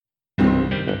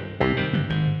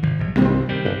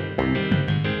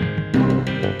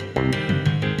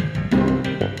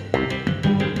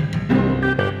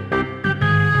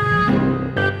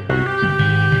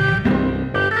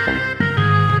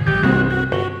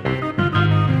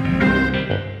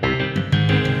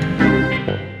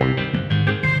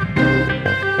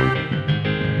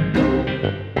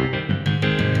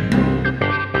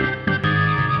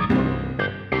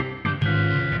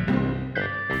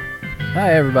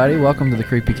everybody, welcome to the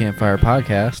Creepy Campfire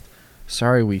Podcast.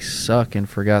 Sorry we suck and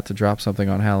forgot to drop something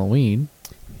on Halloween,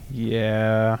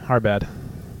 Yeah, our bad.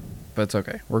 but it's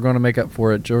okay. We're going to make up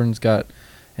for it. Jordan's got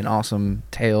an awesome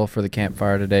tale for the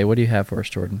campfire today. What do you have for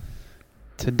us, Jordan?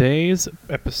 Today's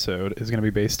episode is going to be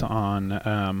based on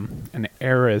an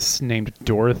heiress named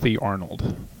Dorothy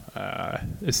Arnold.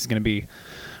 This is going to be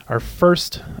our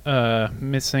first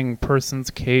missing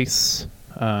persons case.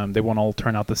 They won't all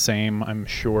turn out the same, I'm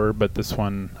sure, but this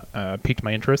one piqued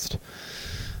my interest.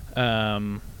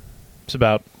 It's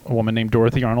about a woman named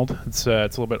Dorothy Arnold. It's a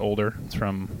little bit older. It's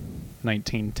from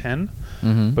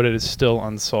 1910, but it is still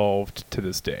unsolved to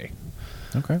this day.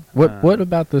 Okay. What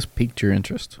about this piqued your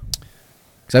interest?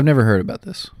 Because I've never heard about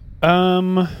this.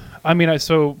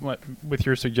 With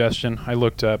your suggestion, I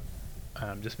looked up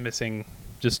just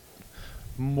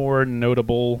more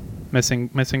notable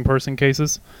missing person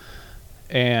cases,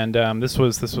 and this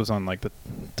was on like the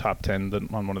top 10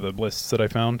 on one of the lists that I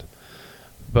found.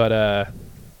 But I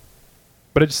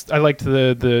liked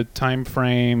the time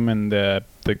frame and the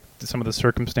some of the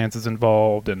circumstances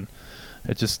involved, and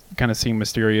it just kind of seemed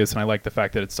mysterious. And I liked the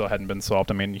fact that it still hadn't been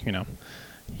solved. I mean,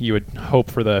 you would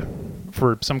hope for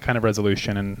some kind of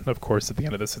resolution, and of course, at the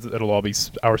end of this, it'll all be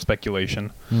our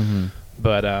speculation. Mm-hmm.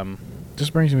 But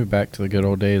just brings me back to the good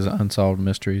old days of unsolved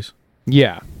mysteries.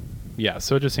 yeah.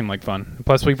 So it just seemed like fun.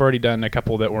 Plus, we've already done a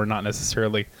couple that were not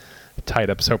necessarily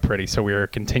tied up so pretty, so we are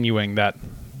continuing that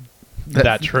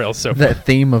trail so far. That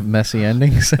theme of messy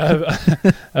endings. of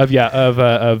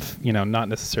not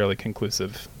necessarily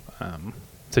conclusive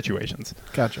situations.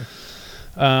 Gotcha.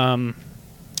 So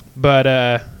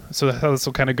how this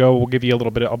will kind of go, I'll give you a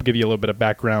little bit of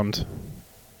background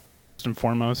first and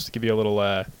foremost, give you a little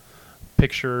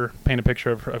paint a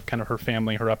picture of kind of her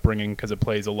family, her upbringing, because it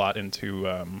plays a lot into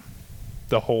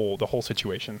the whole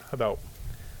situation about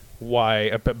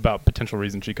potential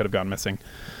reasons she could have gone missing.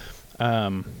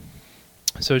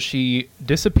 So she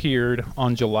disappeared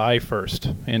on July 1st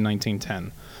in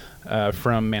 1910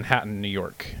 from Manhattan, New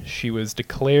York. She was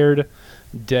declared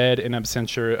dead in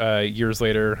absentia years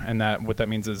later, and what that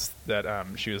means is that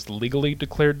she was legally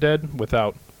declared dead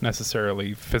without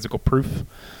necessarily physical proof.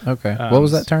 Okay. What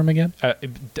was that term again?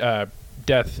 Dead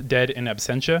in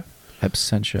absentia.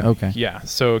 Absentia. Okay. Yeah.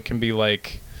 So it can be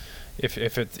like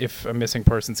if a missing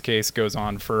persons case goes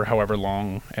on for however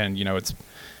long, and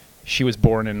she was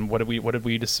born in it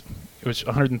was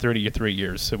 133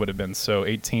 years. It would have been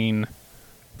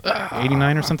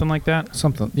 1889 or something like that.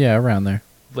 Something. Yeah, around there.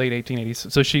 Late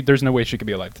 1880s. So there's no way she could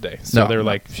be alive today. So they're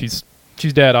like, she's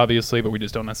dead, obviously, but we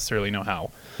just don't necessarily know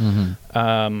how.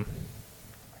 Mm-hmm.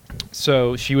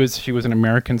 So she was an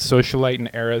American socialite and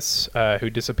heiress who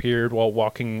disappeared while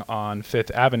walking on Fifth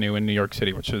Avenue in New York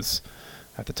City, which was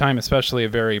at the time especially a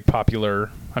very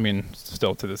popular,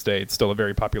 still to this day, it's still a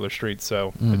very popular street.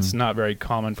 So it's not very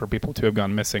common for people to have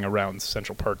gone missing around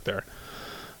Central Park there.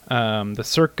 The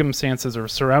circumstances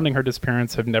surrounding her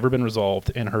disappearance have never been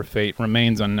resolved, and her fate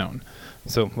remains unknown.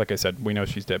 So, like I said, we know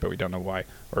she's dead, but we don't know why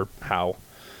or how.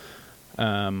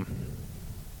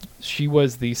 She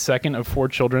was the second of 4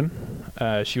 children.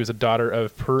 She was a daughter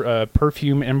of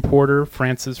perfume importer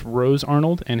Francis Rose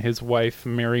Arnold and his wife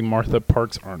Mary Martha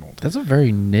Parks Arnold. That's a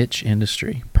very niche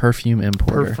industry, perfume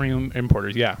importer. Perfume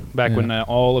importers, yeah. Back when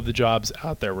all of the jobs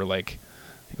out there were like,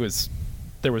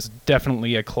 there was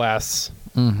definitely a class.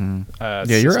 Mm-hmm.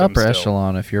 You're upper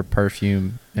echelon if you're a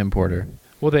perfume importer.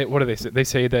 Well, what do they say? They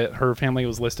say that her family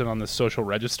was listed on the social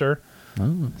register.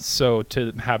 Oh. So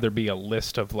to have there be a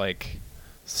list of like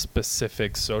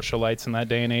specific socialites in that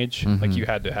day and age, like you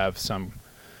had to have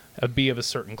be of a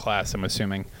certain class, I'm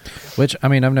assuming. Which,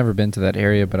 I've never been to that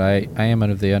area, but I am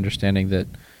under the understanding that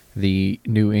the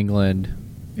New England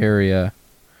area,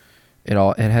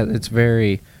 it's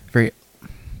very, very,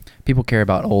 people care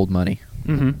about old money.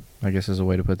 Mm-hmm. I guess is a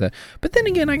way to put that. But then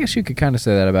again, I guess you could kind of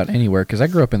say that about anywhere, because I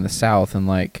grew up in the South, and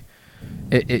like,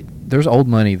 there's old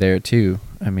money there too.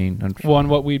 And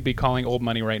what we'd be calling old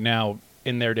money right now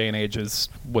in their day and age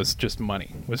was just money.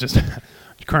 Was just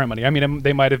current money.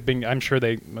 They might have been. I'm sure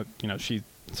they.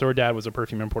 So her dad was a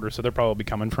perfume importer, so they're probably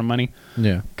coming from money.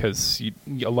 Yeah. Because a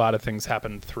lot of things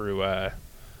happen through. What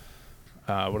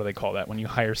do they call that when you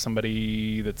hire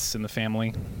somebody that's in the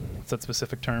family? What's that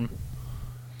specific term?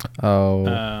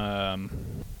 Oh.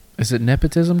 Is it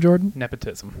nepotism, Jordan?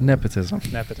 Nepotism.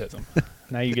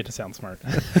 Now you get to sound smart.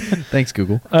 Thanks,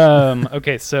 Google.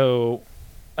 Okay, so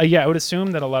I would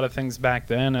assume that a lot of things back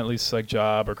then, at least like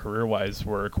job or career-wise,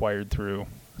 were acquired through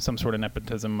some sort of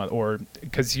nepotism, or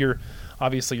because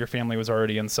obviously your family was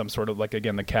already in some sort of, like,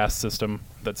 again, the caste system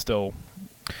that still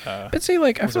but see,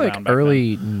 like, I feel like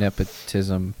early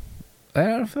nepotism I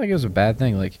don't feel like it was a bad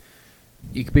thing. Like,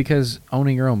 because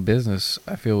owning your own business,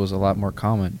 I feel, was a lot more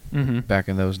common back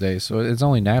in those days. So it's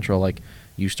only natural. Like,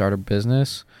 you start a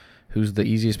business, who's the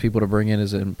easiest people to bring in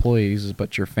as employees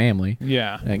but your family.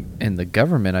 Yeah. And the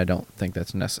government, I don't think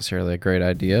that's necessarily a great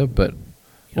idea. But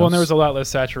well, and there was a lot less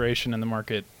saturation in the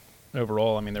market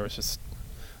overall. I mean, there was just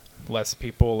less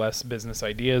people, less business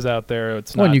ideas out there.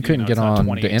 It's well, not, and you couldn't get on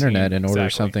the internet and order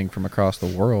Exactly. something from across the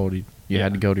world. You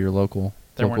had to go to your local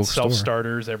There local weren't store.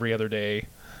 self-starters every other day.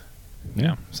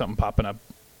 Yeah. Something popping up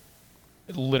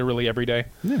literally every day.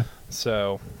 Yeah.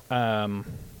 So,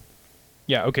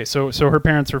 yeah, okay. So her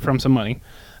parents were from some money.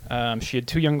 She had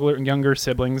two younger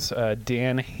siblings,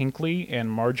 Dan Hinckley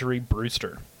and Marjorie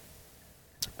Brewster.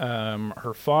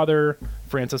 Her father,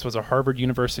 Francis, was a Harvard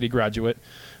University graduate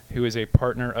who is a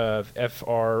partner of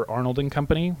F.R. Arnold and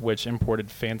Company, which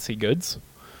imported fancy goods.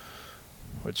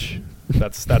 Which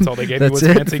that's all they gave me was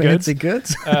fancy goods. Fancy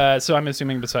goods. So I'm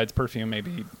assuming besides perfume,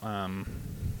 maybe I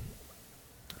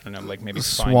don't know, like maybe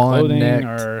fine Swan clothing neck,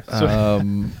 or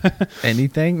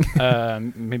anything.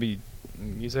 maybe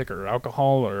music or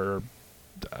alcohol or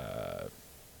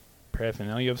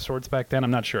paraphernalia of sorts back then.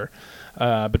 I'm not sure,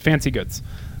 but fancy goods.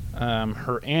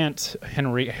 Her aunt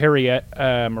Harriet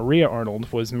Maria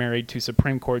Arnold was married to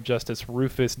Supreme Court Justice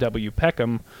Rufus W.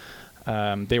 Peckham.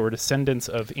 They were descendants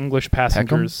of English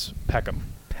passengers. Peckham.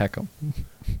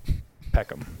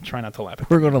 Try not to laugh at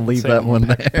We're going to leave that one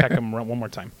there. Peckham one more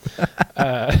time.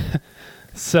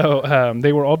 So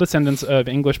they were all descendants of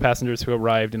English passengers who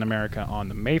arrived in America on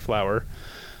the Mayflower,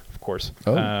 of course.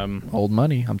 Old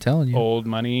money, I'm telling you. Old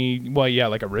money. Well, yeah,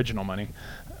 like original money.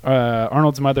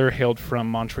 Arnold's mother hailed from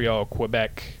Montreal,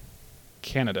 Quebec,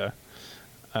 Canada.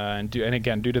 And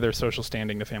again, due to their social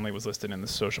standing, the family was listed in the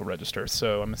social register.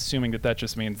 So I'm assuming that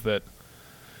just means that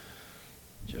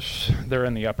they're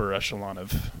in the upper echelon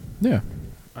of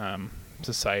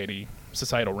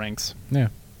societal ranks. Yeah,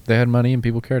 they had money and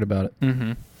people cared about it.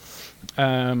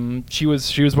 Mm-hmm. She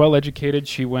was well educated.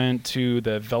 She went to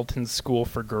the Velton School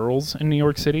for Girls in New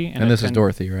York City. And this is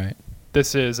Dorothy, right?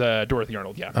 This is Dorothy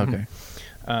Arnold, yeah. Okay.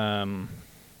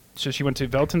 So she went to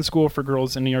Velton School for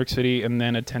Girls in New York City and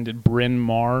then attended Bryn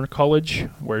Mawr College,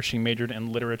 where she majored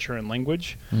in literature and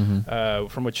language,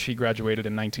 from which she graduated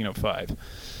in 1905.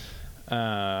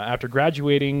 After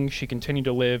graduating, she continued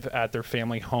to live at their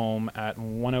family home at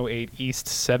 108 East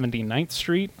 79th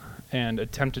Street and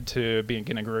attempted to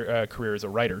begin a career as a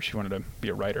writer. She wanted to be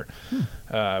a writer,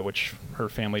 which her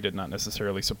family did not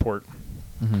necessarily support.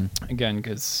 Again,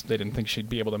 because they didn't think she'd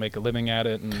be able to make a living at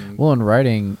it. And well, in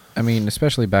writing, I mean,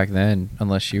 especially back then,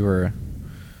 unless you were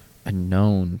a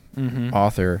known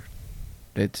author,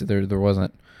 there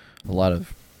wasn't a lot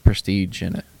of prestige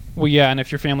in it. Well, yeah, and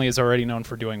if your family is already known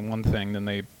for doing one thing, then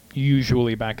they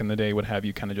usually back in the day would have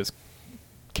you kind of just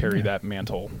carry that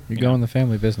mantle. You go in the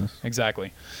family business.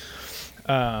 Exactly.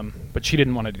 But she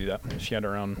didn't want to do that. She had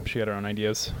her own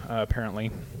ideas, apparently.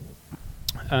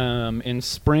 In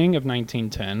spring of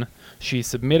 1910, she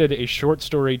submitted a short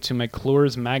story to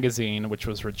McClure's magazine, which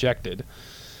was rejected,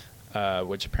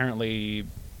 which apparently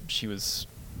she was,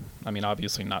 I mean,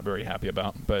 obviously not very happy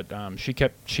about, but she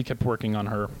kept working on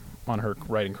her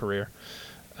writing career.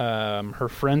 Her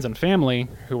friends and family,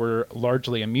 who were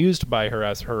largely amused by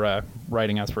her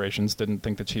writing aspirations, didn't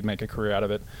think that she'd make a career out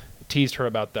of it, teased her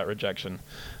about that rejection.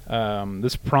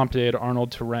 This prompted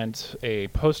Arnold to rent a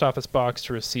post office box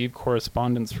to receive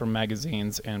correspondence from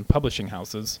magazines and publishing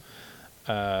houses.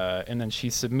 And then she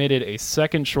submitted a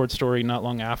second short story not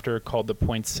long after called The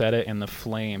Poinsettia and the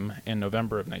Flame in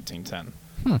November of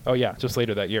 1910. Oh, yeah, just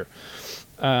later that year.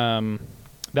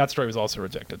 That story was also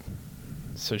rejected.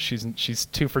 So she's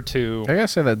 2 for 2. I gotta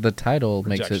say that the title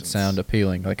makes it sound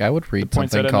appealing. Like, I would read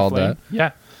something called that.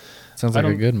 Yeah. Sounds like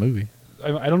a good movie.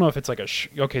 I don't know if it's like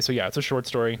okay, so yeah, it's a short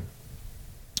story,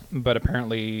 but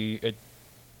apparently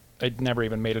it never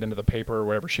even made it into the paper or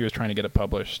wherever she was trying to get it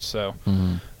published. So,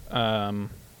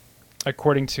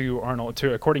 according to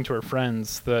her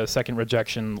friends, the second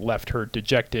rejection left her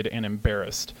dejected and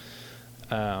embarrassed.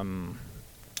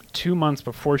 2 months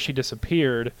before she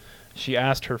disappeared, she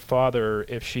asked her father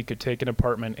if she could take an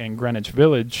apartment in Greenwich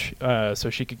Village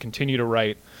so she could continue to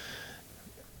write.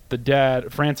 The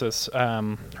dad, Francis,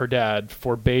 her dad,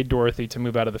 forbade Dorothy to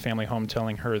move out of the family home,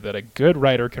 telling her that a good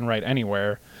writer can write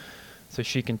anywhere. So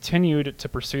she continued to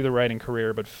pursue the writing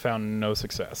career, but found no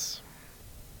success.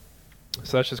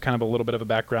 So that's just kind of a little bit of a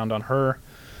background on her,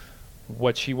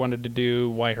 what she wanted to do,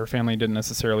 why her family didn't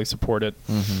necessarily support it,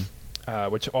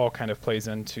 which all kind of plays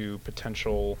into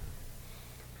potential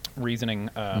reasoning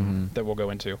that we'll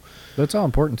go into. That's all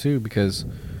important, too, because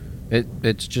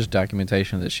it's just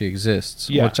documentation that she exists,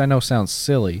 Yeah. which I know sounds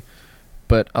silly,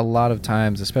 But a lot of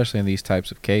times, especially in these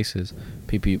types of cases,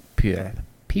 people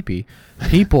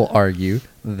argue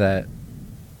that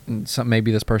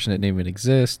maybe this person didn't even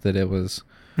exist, that it was,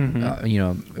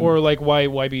 or like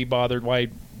why be bothered? Why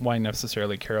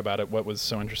necessarily care about it? What was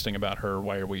so interesting about her?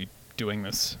 Why are we doing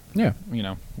this? Yeah.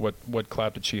 What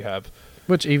clout did she have?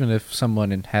 Which, even if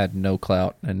someone had no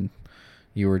clout and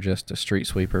you were just a street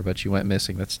sweeper, but you went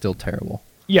missing, that's still terrible.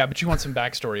 Yeah, but you want some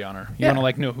backstory on her. You Yeah.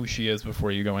 want to know who she is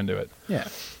before you go into it. Yeah.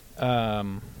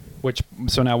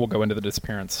 So now we'll go into the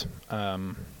disappearance.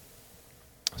 So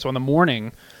on the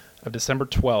morning of December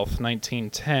 12th,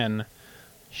 1910,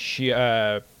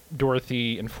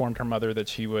 Dorothy informed her mother that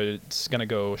she was going to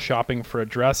go shopping for a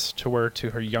dress to wear to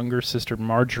her younger sister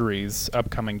Marjorie's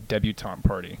upcoming debutante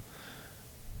party.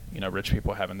 Rich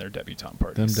people having their debutante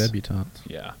parties. Them debutantes.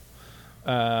 Yeah.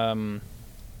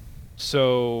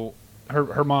 So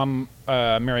her mom,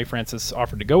 Mary Frances,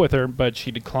 offered to go with her, but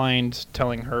she declined,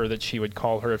 telling her that she would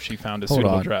call her if she found a Hold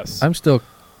suitable on. dress. I'm still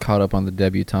caught up on the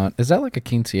debutante. Is that like a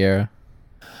quinceañera?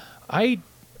 I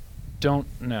don't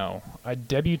know. A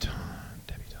debutante.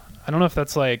 I don't know if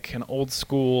that's like an old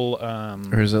school.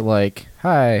 Or is it like,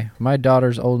 hi, my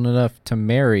daughter's old enough to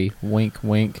marry, wink,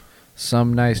 wink.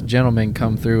 Some nice gentleman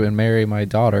come through and marry my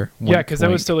daughter. Wink, Yeah, because that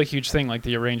was wink. still a huge thing, like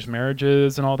the arranged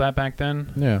marriages and all that back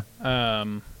then. Yeah.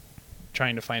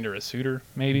 Trying to find her a suitor,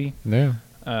 maybe. Yeah.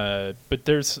 But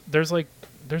there's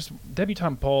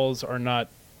debutante balls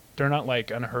they're not like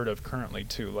unheard of currently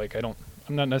too. Like I'm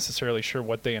not necessarily sure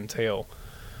what they entail,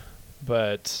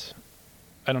 but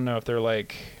I don't know if they're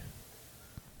like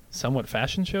somewhat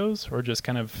fashion shows or just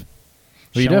kind of.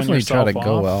 Well, you showing definitely try to yourself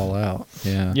go off. all out.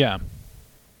 Yeah. Yeah.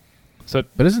 So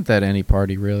But isn't that any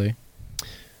party, really?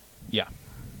 yeah,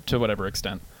 to whatever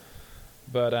extent.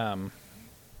 But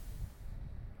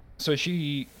so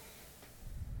she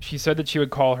said that she would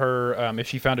call her if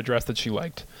she found a dress that she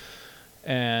liked.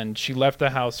 And she left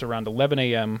the house around 11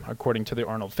 a.m., according to the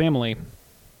Arnold family,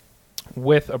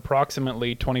 with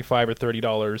approximately $25 or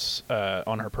 $30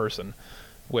 on her person,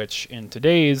 which in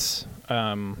today's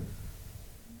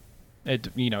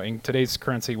in today's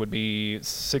currency would be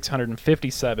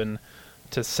 $657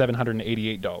 to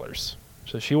 $788.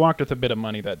 So she walked with a bit of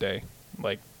money that day,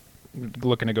 like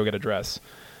looking to go get a dress.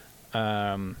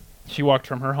 She walked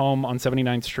from her home on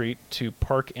 79th Street to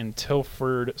Park and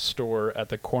Tilford store at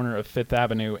the corner of 5th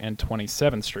Avenue and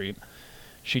 27th Street.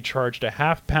 She charged a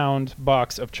half-pound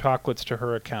box of chocolates to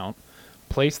her account,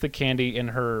 placed the candy in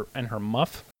her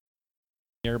muff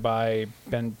nearby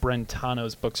Ben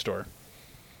Brentano's bookstore.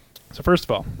 So first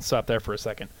of all, stop there for a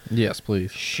second. Yes,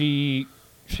 please. She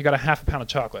got a half a pound of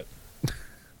chocolate.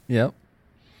 Yep.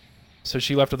 So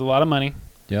she left with a lot of money.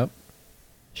 Yep.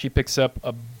 She picks up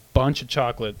a bunch of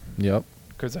chocolate Yep.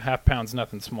 because a half pound's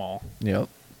nothing small. Yep.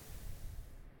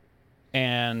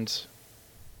 And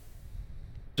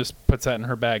just puts that in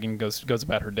her bag and goes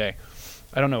about her day.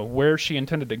 I don't know where she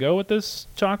intended to go with this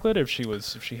chocolate, if she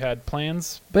had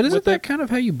plans. But isn't with that it. kind of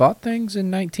how you bought things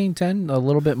in 1910? A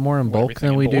little bit more in Well, bulk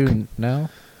than everything we in do bulk. now?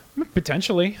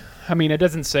 Potentially. I mean, it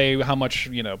doesn't say how much,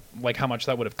 like how much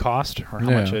that would have cost or how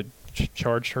much Yeah. it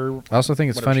charged her. I also think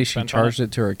it's Whatever funny she she spent on charged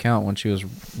it to her account when she was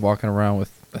walking around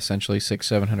with essentially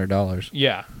 $600-700.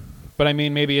 Yeah. But I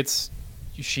mean, maybe it's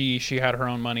she had her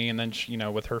own money, and then she,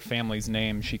 with her family's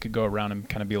name, she could go around and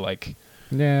kind of be like,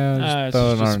 Yeah, just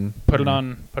throw it on. put it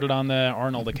on the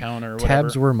Arnold account or whatever.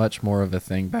 Tabs were much more of a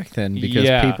thing back then because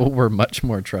Yeah. people were much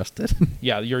more trusted.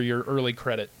 Yeah, your early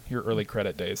credit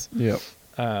days. Yep.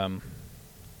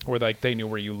 Where like they knew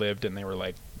where you lived and they were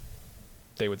like,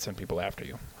 they would send people after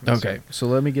you. Okay, so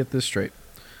let me get this straight.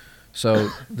 So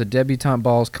the debutante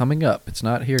ball's coming up. It's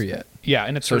not here yet. Yeah,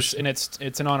 and it's So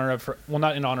it's in honor of her, well,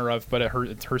 not in honor of, but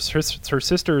it's her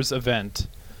sister's event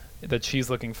that she's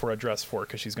looking for a dress for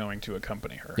because she's going to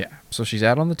accompany her. Yeah. So she's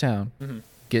out on the town Mm-hmm.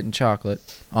 getting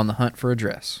chocolate on the hunt for a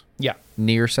dress Yeah.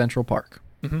 near Central Park.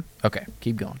 Mm-hmm. Okay,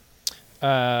 keep going.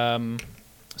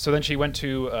 So then she went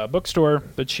to a bookstore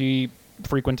that she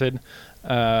frequented.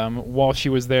 While she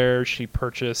was there, she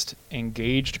purchased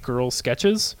Engaged Girl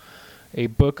Sketches, a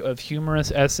book of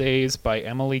humorous essays by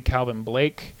Emily Calvin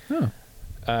Blake. Oh.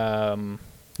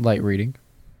 Light reading.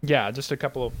 Yeah, just a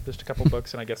couple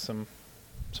books and I guess some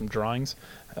drawings.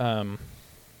 The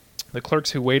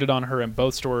clerks who waited on her in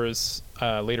both stores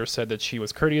later said that she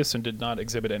was courteous and did not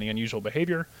exhibit any unusual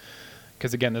behavior.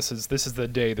 Because again, this is the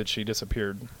day that she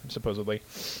disappeared, supposedly.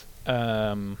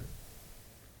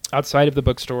 Outside of the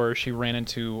bookstore, she ran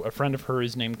into a friend of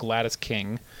hers named Gladys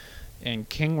King, and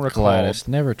King recalled Gladys.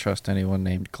 Never trust anyone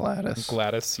named Gladys.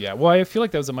 Gladys. Yeah. Well, I feel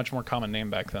like that was a much more common name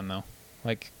back then, though.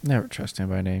 Like, Never trust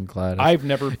anybody named Gladys. I've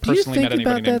never Do you personally think met anybody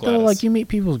about that named though? Gladys. Like you meet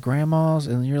people's grandmas,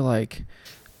 and you're like,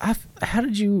 how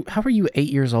were you 8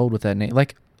 years old with that name?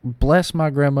 Like, bless my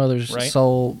grandmother's Right.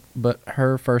 soul, but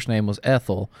her first name was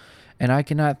Ethel, and I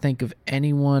cannot think of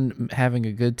anyone having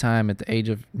a good time at the age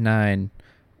of 9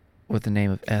 with the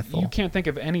name of Ethel. You can't think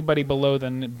of anybody below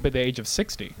the age of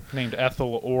 60 named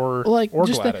Ethel or Like or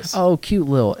just Gladys. oh, cute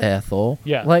little Ethel.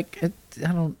 Yeah. Like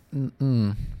I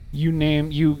don't. You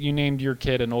named your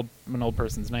kid an old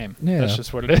person's name. Yeah. That's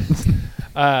just what it is.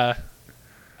 I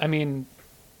mean,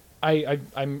 I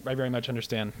very much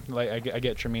understand. Like I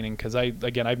get your meaning, because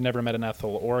I've never met an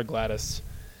Ethel or a Gladys.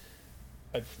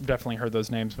 I've definitely heard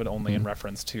those names, but only in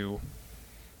reference to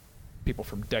people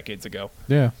from decades ago.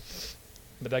 Yeah.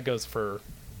 But that goes for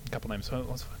a couple names, a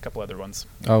couple other ones.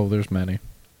 Oh, there's many.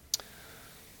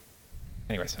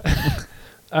 Anyways.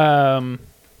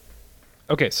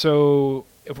 Okay, so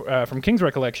from King's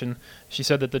recollection, she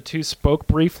said that the two spoke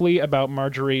briefly about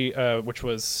Marjorie, which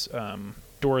was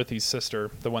Dorothy's sister,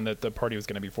 the one that the party was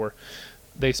going to be for.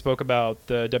 They spoke about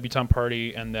the debutante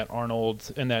party and that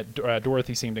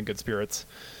Dorothy seemed in good spirits.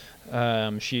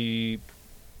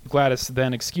 Gladys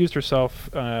then excused herself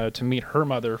to meet her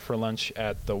mother for lunch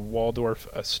at the Waldorf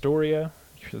Astoria,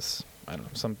 which is, I don't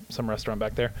know, some restaurant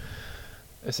back there.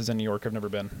 This is in New York. I've never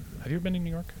been. Have you ever been to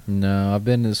New York? No, I've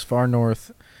been as far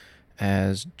north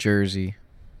as Jersey.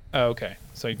 Oh, okay.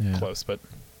 So Yeah. close, but no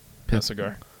Pip-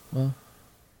 cigar. Well,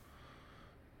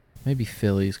 maybe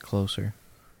Philly's closer.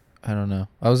 I don't know.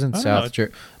 I was in I don't know.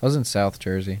 I was in South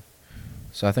Jersey,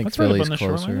 so I think That's right up Philly's on the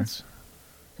closer. shorelines.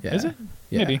 Yeah. Is it?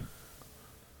 Yeah. Maybe.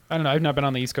 I don't know. I've not been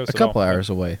on the East Coast A at couple all. hours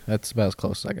away. That's about as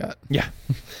close as I got. Yeah.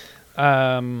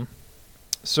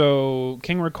 So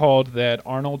King recalled that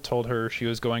Arnold told her she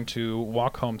was going to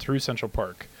walk home through Central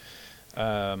Park.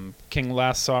 King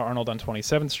last saw Arnold on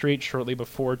 27th Street shortly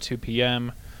before 2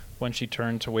 p.m. when she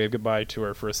turned to wave goodbye to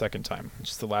her for a second time, which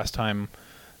is the last time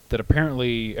that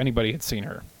apparently anybody had seen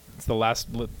her. It's the last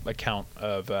account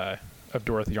of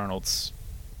Dorothy Arnold's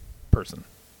person.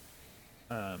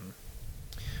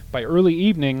 By early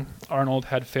evening, Arnold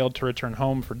had failed to return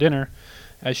home for dinner.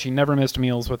 As she never missed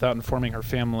meals without informing her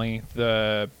family,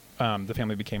 the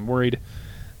family became worried.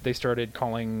 They started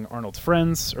calling Arnold's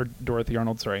friends, or Dorothy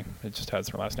Arnold, sorry, it just has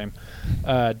her last name,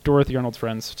 Dorothy Arnold's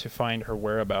friends to find her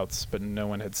whereabouts, but no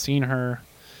one had seen her.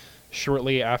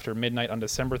 Shortly after midnight on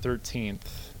December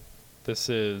 13th, this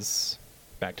is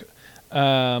back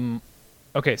to...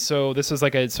 okay, so this is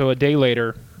a day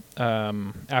later,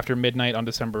 after midnight on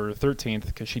December 13th,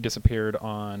 because she disappeared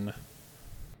on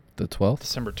The 12th?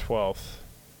 December 12th.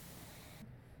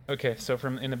 Okay, so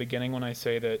from in the beginning when I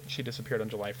say that she disappeared on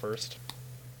July 1st,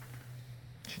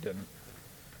 she didn't.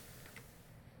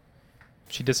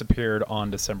 She disappeared on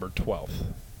December 12th.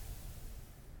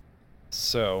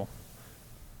 So,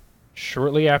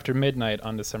 shortly after midnight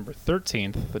on December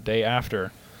 13th, the day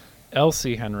after,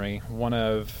 Elsie Henry, one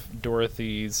of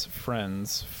Dorothy's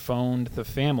friends, phoned the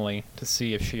family to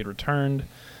see if she had returned.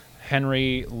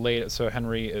 Henry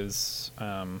is...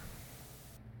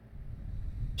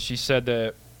 she said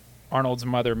that Arnold's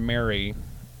mother, Mary,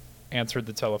 answered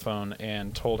the telephone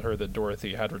and told her that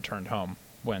Dorothy had returned home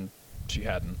when she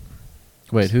hadn't.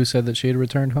 Wait, who said that she had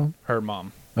returned home? Her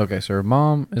mom. Okay, so her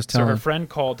mom is So telling... her friend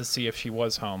called to see if she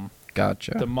was home.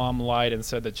 Gotcha. The mom lied and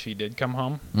said that she did come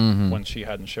home Mhm. when she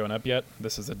hadn't shown up yet.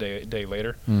 This is a day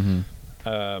later.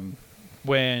 Mm-hmm.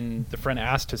 When the friend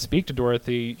asked to speak to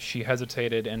Dorothy, she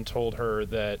hesitated and told her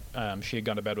that she had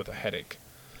gone to bed with a headache.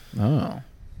 Oh.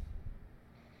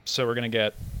 So we're going to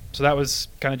get... So that was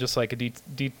kind of just like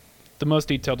the most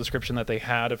detailed description that they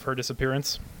had of her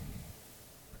disappearance.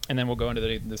 And then we'll go into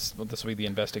this will be the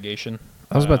investigation.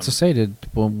 I was about to say,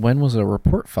 when was a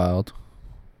report filed?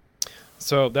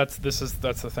 So that's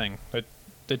the thing.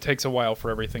 It takes a while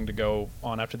for everything to go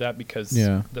on after that, because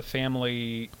the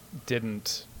family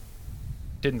didn't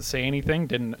say anything,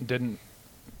 didn't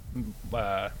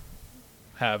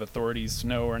have authorities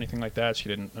know or anything like that. She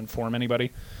didn't inform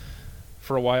anybody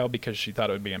for a while because she thought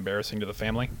it would be embarrassing to the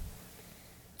family.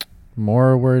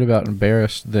 More worried about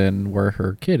embarrassed than where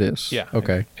her kid is. Yeah.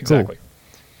 Okay. Exactly. Cool.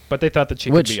 But they thought that she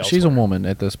Which could be elsewhere. she's a woman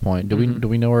at this point. Do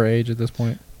we know her age at this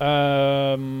point?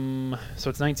 So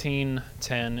it's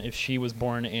 1910. If she was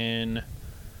born in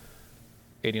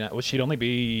 89, well, she'd only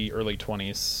be early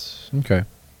 20s. Okay.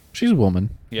 She's a woman.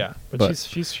 Yeah, but But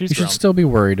she's You grown. should still be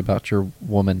worried about your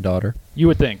woman daughter. You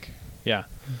would think, yeah.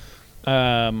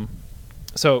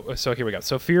 So here we go.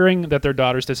 So fearing that their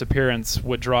daughter's disappearance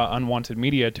would draw unwanted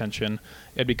media attention,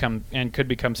 could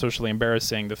become socially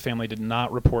embarrassing, the family did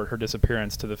not report her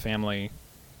disappearance to the family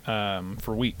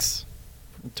for weeks.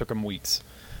 It took them weeks.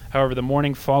 However, the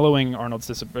morning following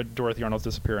Dorothy Arnold's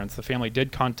disappearance, the family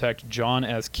did contact John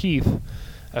S. Keith,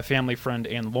 a family friend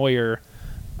and lawyer,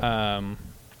 so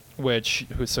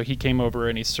he came over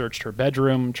and he searched her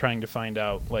bedroom, trying to find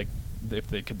out like if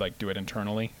they could like do it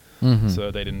internally,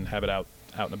 so they didn't have it out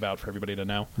and about for everybody to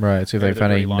know. Right. See if they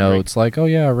found any notes like, oh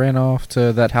yeah, I ran off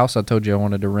to that house I told you I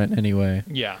wanted to rent anyway.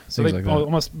 Yeah. So Things they like that.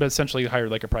 almost essentially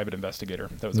hired like a private investigator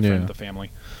that was a friend of the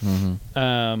family.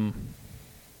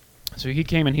 So he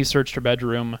came and he searched her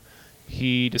bedroom.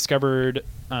 He discovered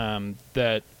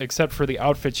that except for the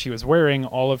outfit she was wearing,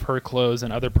 all of her clothes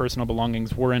and other personal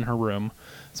belongings were in her room.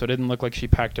 So it didn't look like she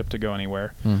packed up to go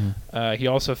anywhere. He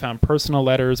also found personal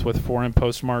letters with foreign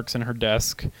postmarks in her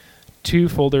desk, 2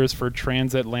 folders for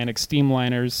transatlantic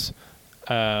steamliners,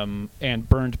 and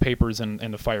burned papers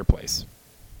in the fireplace.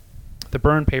 The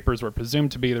burned papers were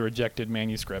presumed to be the rejected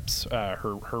manuscripts,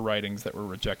 her writings that were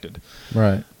rejected.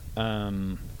 Right.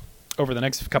 Over the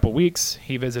next couple weeks,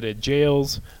 he visited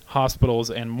jails, hospitals,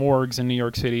 and morgues in New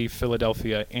York City,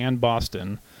 Philadelphia, and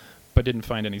Boston, but didn't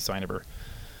find any sign of her.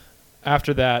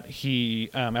 After that, he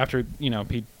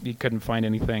couldn't find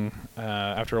anything.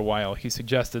 After a while, he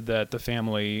suggested that the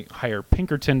family hire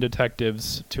Pinkerton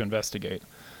detectives to investigate.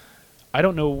 I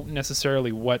don't know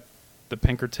necessarily what the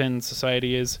Pinkerton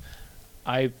Society is.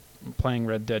 I'm playing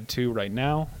Red Dead 2 right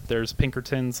now. There's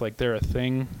Pinkertons, like they're a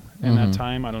thing in that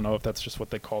time. I don't know if that's just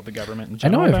what they called the government in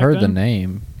general. I know I've heard then. the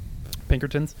name.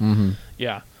 Pinkertons?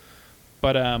 Yeah.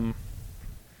 But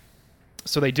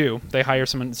so they hire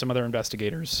some other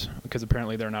investigators, because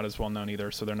apparently they're not as well known either,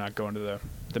 so they're not going to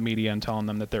the media and telling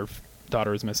them that their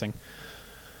daughter is missing.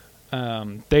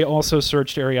 They also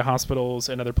searched area hospitals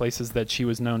and other places that she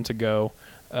was known to go,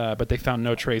 but they found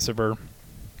no trace of her.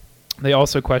 They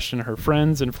also questioned her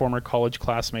friends and former college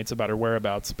classmates about her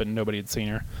whereabouts, but nobody had seen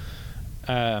her.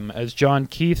 As John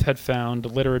Keith had found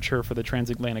literature for the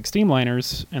transatlantic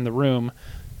steamliners in the room,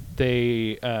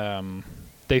 they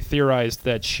theorized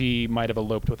that she might have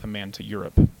eloped with a man to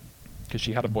Europe, because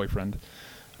she had a boyfriend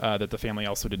that the family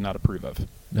also did not approve of.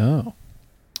 No.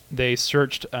 They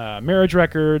searched marriage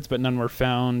records, but none were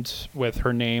found with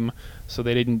her name, so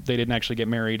they didn't actually get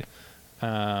married.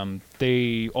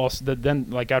 They also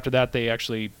after that they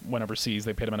actually went overseas.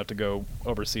 They paid him enough to go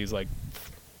overseas, like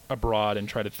abroad, and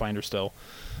try to find her still.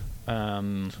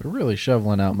 So they're really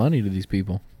shoveling out money to these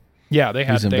people. Yeah, they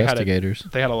had these investigators.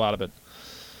 They had a lot of it.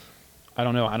 I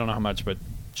don't know how much, but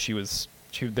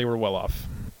they were well off.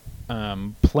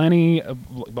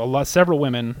 Several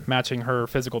women matching her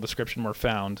physical description were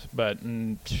found, but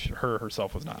her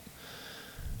herself was not.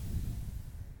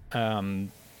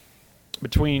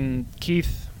 Between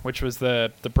Keith, which was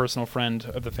the personal friend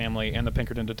of the family, and the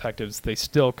Pinkerton detectives, they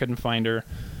still couldn't find her.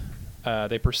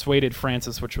 They persuaded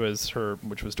Francis, which was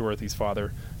Dorothy's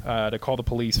father, to call the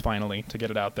police finally to get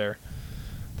it out there.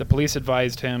 The police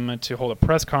advised him to hold a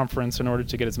press conference in order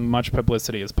to get as much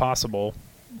publicity as possible.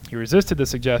 He resisted the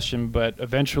suggestion, but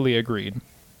eventually agreed.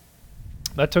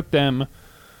 That took them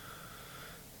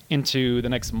into the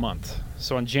next month.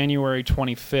 So on January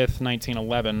 25th,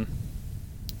 1911,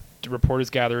 reporters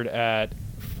gathered at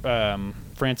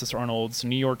Francis Arnold's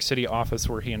New York City office,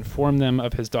 where he informed them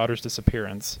of his daughter's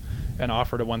disappearance and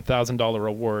offered a $1,000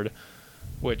 reward,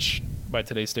 which by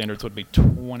today's standards would be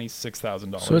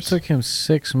 $26,000. So it took him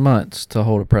 6 months to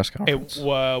hold a press conference.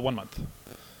 1 month.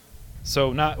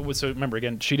 So remember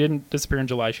again, she didn't disappear in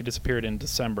July. She disappeared in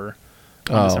December,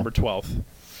 on December 12th.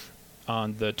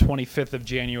 On the 25th of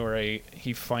January,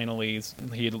 he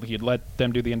had let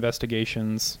them do the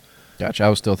investigations. Gotcha. I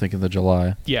was still thinking the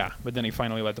July. Yeah, but then he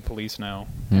finally let the police know,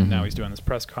 and now he's doing this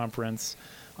press conference,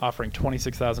 offering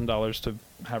 $26,000 to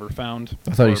have her found.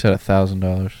 I thought you said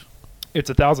 $1,000. It's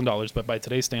 $1,000, but by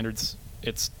today's standards,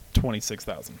 it's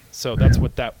 $26,000. So that's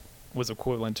what that was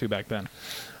equivalent to back then.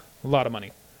 A lot of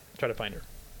money. Try to find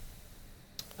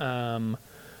her.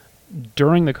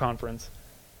 During the conference,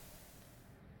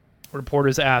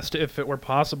 reporters asked if it were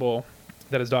possible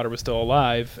that his daughter was still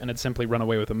alive and had simply run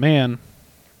away with a man,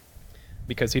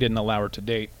 because he didn't allow her to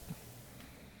date.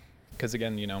 Because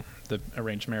again, the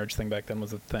arranged marriage thing back then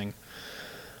was a thing.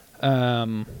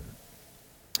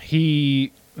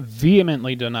 He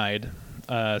vehemently denied,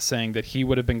 saying that he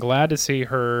would have been glad to see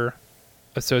her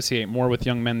associate more with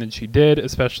young men than she did,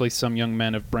 especially some young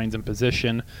men of brains and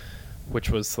position, which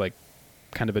was like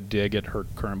kind of a dig at her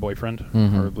current boyfriend,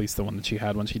 or at least the one that she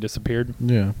had when she disappeared.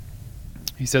 Yeah.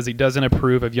 He says he doesn't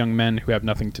approve of young men who have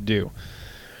nothing to do.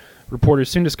 Reporters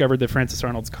soon discovered that Francis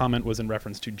Arnold's comment was in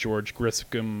reference to George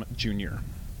Griscom Jr.,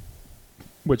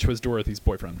 which was Dorothy's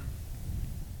boyfriend.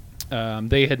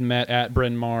 They had met at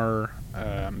Bryn Mawr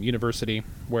University,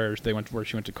 where she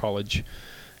went to college,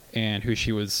 and who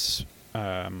she was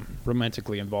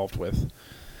romantically involved with.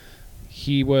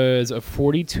 He was a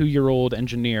 42-year-old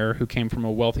engineer who came from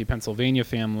a wealthy Pennsylvania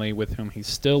family with whom he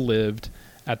still lived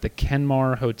at the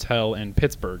Kenmar Hotel in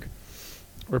Pittsburgh.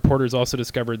 Reporters also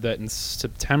discovered that in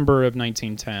September of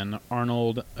 1910,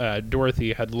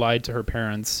 Dorothy had lied to her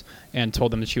parents and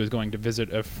told them that she was going to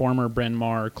visit a former Bryn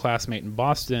Mawr classmate in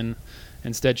Boston.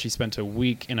 Instead, she spent a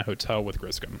week in a hotel with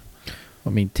Griscom. I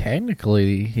mean,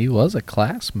 technically, he was a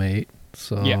classmate,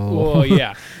 so... Yeah, well,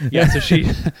 yeah. Yeah, so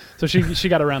she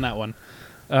got around that one.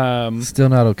 Still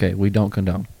not okay. We don't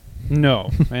condone.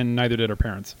 No, and neither did her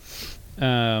parents.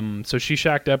 So she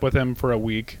shacked up with him for a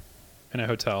week in a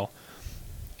hotel.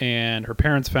 And her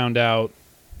parents found out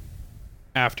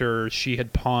after she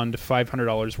had pawned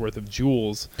 $500 worth of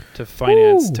jewels to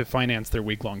finance their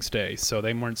week-long stay. So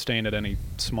they weren't staying at any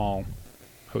small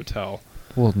hotel.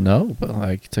 Well, no, but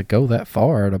like to go that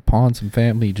far to pawn some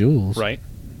family jewels, Right?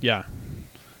 Yeah.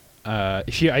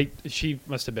 She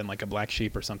must have been like a black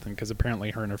sheep or something, because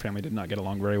apparently her and her family did not get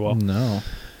along very well. No.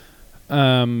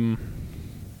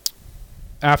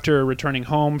 After returning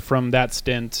home from that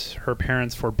stint, her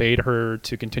parents forbade her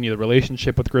to continue the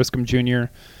relationship with Griscom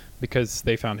Jr. because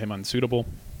they found him unsuitable.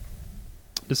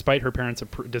 Despite her parents'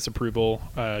 disapproval,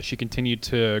 she continued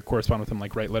to correspond with him,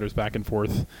 like write letters back and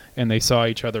forth, and they saw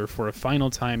each other for a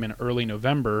final time in early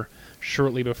November,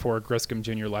 shortly before Griscom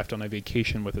Jr. left on a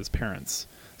vacation with his parents.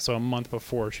 So a month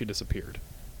before she disappeared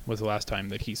was the last time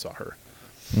that he saw her.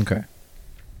 Okay.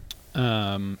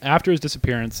 After her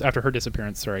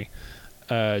disappearance,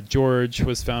 George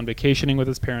was found vacationing with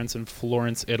his parents in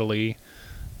Florence, Italy.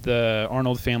 The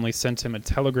Arnold family sent him a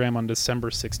telegram on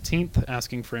December 16th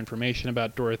asking for information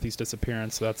about Dorothy's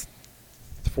disappearance. So that's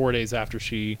 4 days after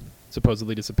she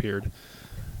supposedly disappeared.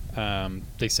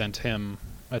 They sent him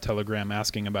a telegram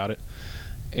asking about it.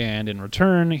 And in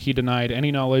return, he denied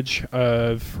any knowledge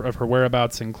of her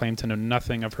whereabouts and claimed to know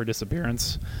nothing of her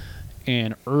disappearance.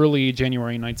 In early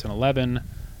January 1911,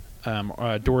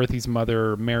 Dorothy's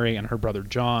mother, Mary, and her brother,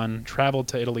 John, traveled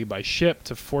to Italy by ship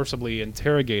to forcibly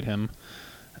interrogate him.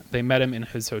 They met him in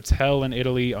his hotel in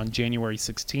Italy on January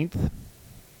 16th,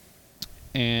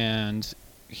 and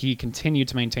he continued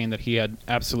to maintain that he had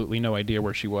absolutely no idea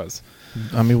where she was.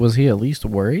 I mean, was he at least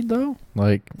worried, though?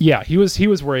 Like, yeah, he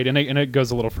was worried, and it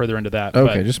goes a little further into that.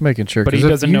 Okay, just making sure. But he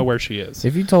doesn't know where she is.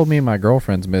 If you told me my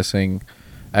girlfriend's missing,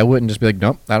 I wouldn't just be like,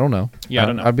 nope, I don't know. Yeah, I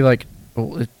don't know. I'd be like,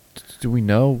 well, do we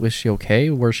know? Is she okay?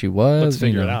 Where she was? Let's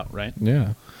figure it out, right?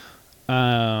 Yeah.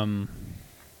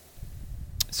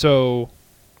 So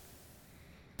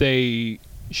they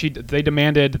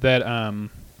demanded that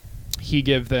he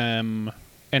give them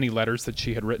any letters that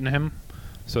she had written to him,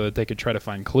 so that they could try to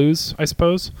find clues, I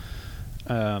suppose.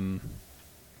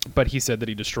 But he said that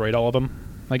he destroyed all of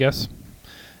them, I guess.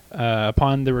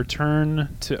 Upon his return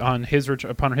to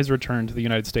the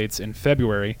United States in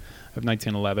February of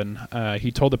 1911,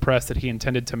 he told the press that he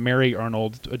intended to marry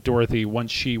Dorothy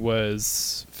once she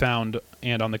was found,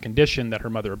 and on the condition that her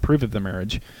mother approved of the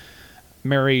marriage.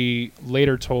 Mary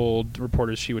later told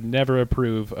reporters she would never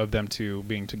approve of them two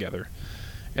being together.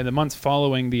 In the months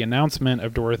following the announcement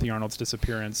of Dorothy Arnold's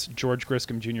disappearance, George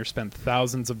Griscom Jr. spent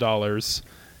thousands of dollars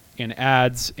in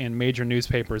ads in major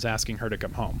newspapers asking her to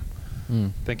come home,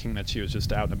 thinking that she was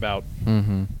just out and about,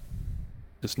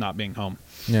 just not being home.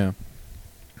 Yeah.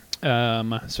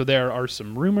 So there are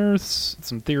some rumors,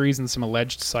 some theories, and some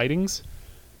alleged sightings,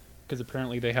 because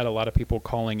apparently they had a lot of people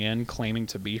calling in claiming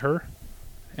to be her,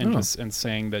 and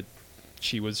saying that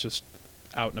she was just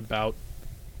out and about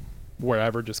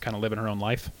wherever, just kind of living her own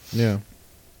life. Yeah.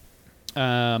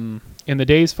 In the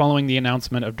days following the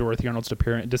announcement of Dorothy Arnold's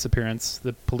disappearance,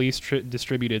 the police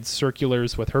distributed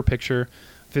circulars with her picture,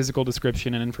 physical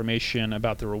description, and information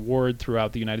about the reward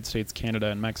throughout the United States, Canada,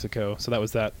 and Mexico. So that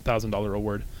was that $1,000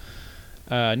 reward.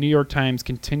 New York Times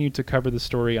continued to cover the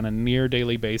story on a near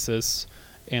daily basis,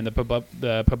 and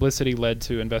the publicity led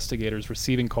to investigators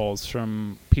receiving calls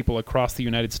from people across the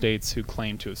United States who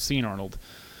claimed to have seen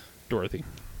Dorothy.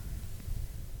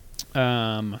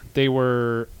 They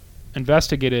were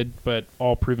investigated, but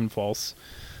all proven false.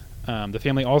 The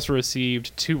family also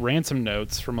received 2 ransom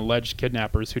notes from alleged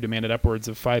kidnappers who demanded upwards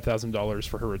of $5,000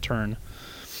 for her return,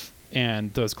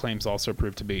 and those claims also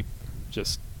proved to be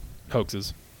just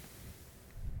hoaxes.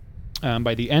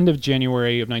 By the end of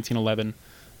January of 1911,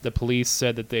 the police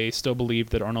said that they still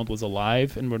believed that Arnold was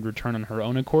alive and would return on her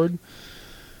own accord.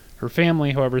 Her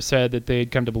family, however, said that they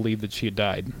had come to believe that she had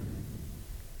died.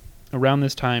 Around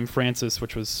this time, Francis,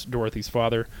 which was Dorothy's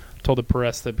father, told the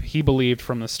press that he believed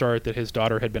from the start that his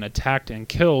daughter had been attacked and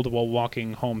killed while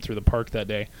walking home through the park that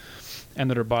day,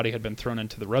 and that her body had been thrown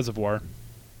into the reservoir.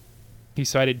 He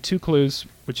cited 2 clues,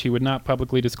 which he would not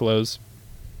publicly disclose,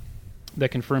 that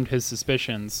confirmed his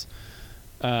suspicions.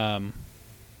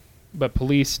 But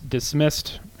police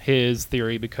dismissed his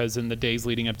theory because in the days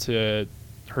leading up to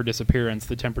her disappearance,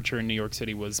 the temperature in New York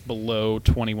City was below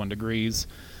 21 degrees,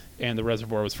 and the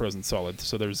reservoir was frozen solid.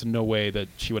 So there's no way that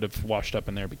she would have washed up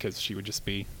in there because she would just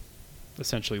be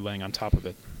essentially laying on top of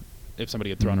it if somebody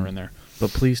had thrown her in there. But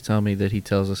please tell me that he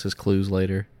tells us his clues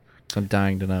later. I'm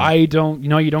dying to know. I don't.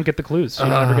 You don't get the clues. You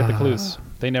never get the clues.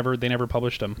 They never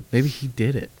published them. Maybe he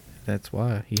did it. That's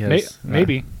why he has.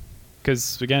 Maybe,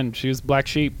 because again, she was black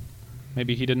sheep.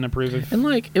 Maybe he didn't approve of and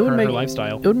like it would make her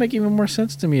lifestyle. It would make even more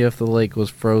sense to me if the lake was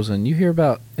frozen. You hear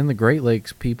about in the Great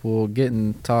Lakes people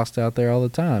getting tossed out there all the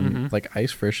time, Mm-hmm. like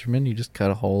ice fishermen. You just cut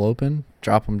a hole open,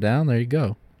 drop them down. There you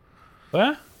go.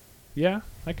 Yeah,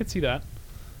 I could see that.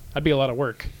 That'd be a lot of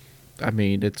work. I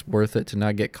mean, it's worth it to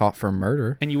not get caught for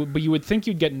murder. And you would think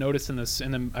you'd get noticed in this.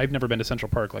 And I've never been to Central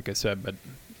Park, like I said, but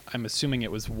I'm assuming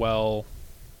it was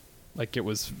it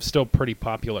was still pretty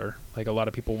popular. Like a lot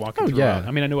of people walking throughout. Yeah.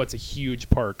 I mean, I know it's a huge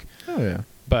park. Oh yeah.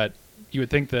 But you would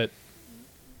think that.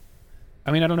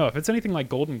 I mean, I don't know if it's anything like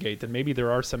Golden Gate. Then maybe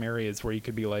there are some areas where you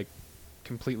could be like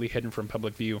completely hidden from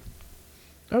public view.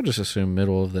 I would just assume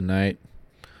middle of the night.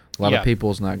 A lot of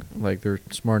people's not like they're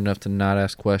smart enough to not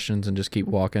ask questions and just keep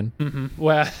walking. Mm-hmm.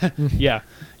 Well, yeah,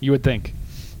 you would think.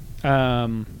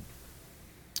 But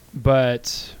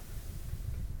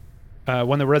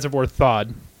when the reservoir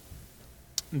thawed,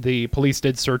 the police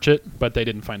did search it, but they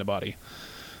didn't find a body.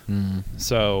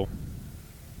 So,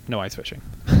 no ice fishing.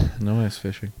 No ice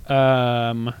fishing.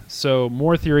 So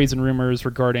more theories and rumors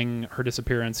regarding her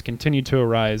disappearance continued to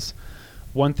arise.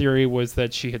 One theory was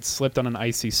that she had slipped on an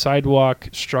icy sidewalk,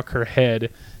 struck her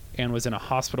head, and was in a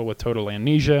hospital with total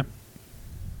amnesia.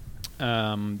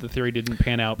 The theory didn't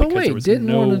pan out because there was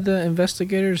didn't one of the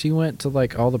investigators, he went to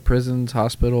like all the prisons,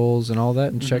 hospitals, and all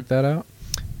that and checked that out?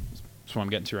 That's what I'm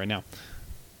getting to right now.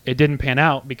 It didn't pan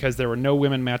out because there were no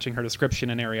women matching her description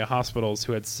in area hospitals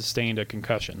who had sustained a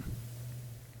concussion.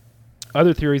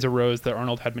 Other theories arose that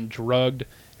Arnold had been drugged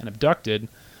and abducted,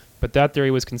 but that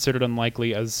theory was considered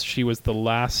unlikely as she was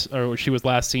last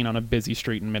seen on a busy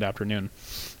street in mid-afternoon.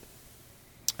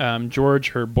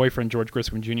 Her boyfriend George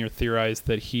Griscom Jr. theorized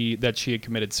that she had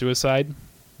committed suicide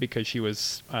because she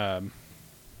was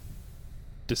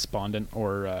despondent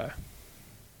or.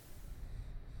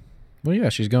 Well, yeah,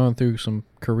 she's going through some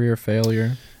career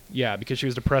failure. Yeah, because she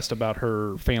was depressed about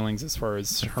her failings as far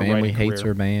as her family writing hates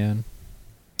career. her man.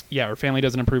 Yeah, her family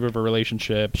doesn't approve of her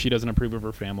relationship. She doesn't approve of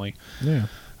her family. Yeah.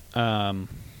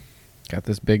 Got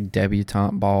this big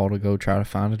debutante ball to go try to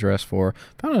find a dress for.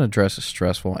 Finding a dress is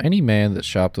stressful. Any man that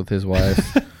shopped with his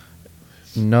wife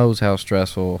knows how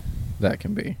stressful that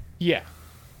can be. Yeah.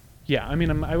 Yeah, I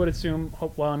mean, I would assume,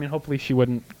 hopefully she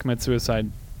wouldn't commit suicide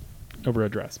over a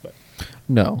dress, but...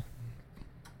 No.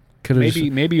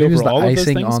 Maybe over all of those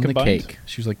things on combined. the cake.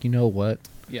 She was like, you know what?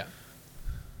 Yeah.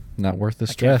 Not worth the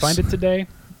I stress. can't find it today.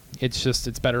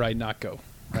 It's better I not go,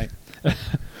 right?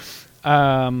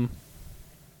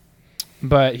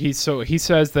 But he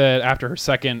says that after her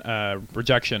second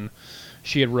rejection,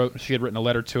 she had written a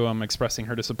letter to him expressing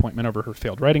her disappointment over her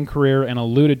failed writing career and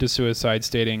alluded to suicide,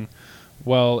 stating,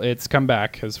 "Well, it's come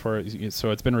back so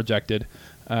it's been rejected.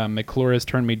 McClure has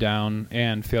turned me down,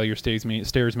 and failure stares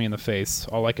me in the face.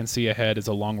 All I can see ahead is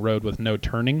a long road with no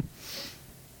turning.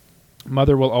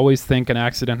 Mother will always think an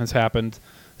accident has happened.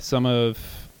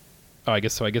 I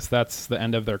guess that's the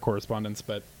end of their correspondence,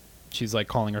 but she's like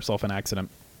calling herself an accident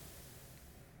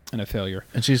and a failure."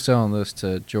 And she's telling this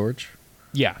to George?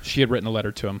 Yeah, she had written a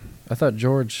letter to him. I thought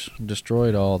George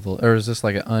destroyed all the... Or is this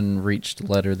like an unreached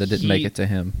letter that didn't make it to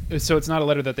him? So it's not a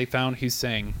letter that they found. He's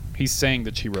saying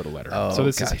that she wrote a letter. Oh, so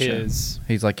this gotcha. is his...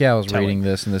 He's like, yeah, I was telling. reading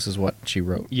this, and this is what she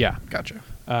wrote. Yeah. Gotcha.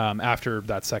 After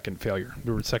that second failure,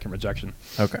 second rejection.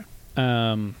 Okay.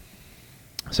 Some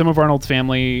of Arnold's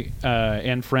family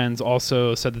and friends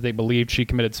also said that they believed she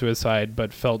committed suicide,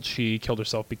 but felt she killed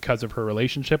herself because of her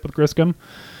relationship with Griscom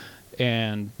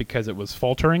and because it was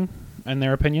faltering, in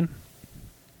their opinion,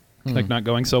 like not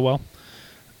going so well.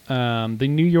 The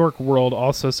New York World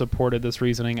also supported this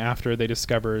reasoning after they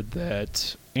discovered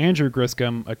that Andrew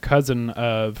Griscom, a cousin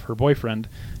of her boyfriend,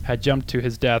 had jumped to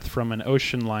his death from an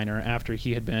ocean liner after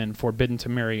he had been forbidden to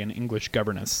marry an English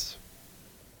governess.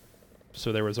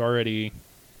 So there was already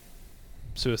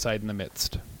suicide in the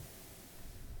midst.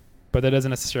 But that doesn't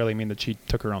necessarily mean that she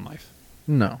took her own life.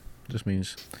 No. Just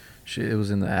means it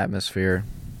was in the atmosphere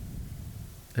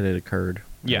that it occurred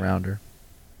around her.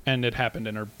 And it happened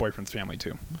in her boyfriend's family,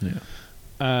 too. Yeah.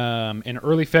 In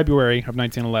early February of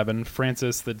 1911,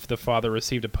 Francis, the father,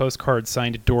 received a postcard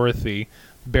signed Dorothy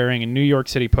bearing a New York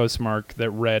City postmark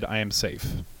that read, "I am safe."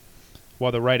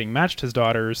 While the writing matched his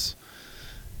daughter's,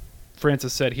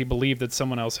 Francis said he believed that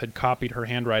someone else had copied her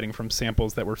handwriting from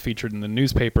samples that were featured in the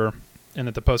newspaper, and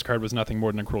that the postcard was nothing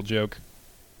more than a cruel joke.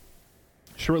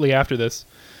 Shortly after this,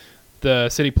 the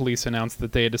city police announced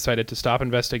that they had decided to stop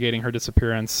investigating her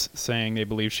disappearance, saying they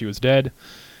believed she was dead.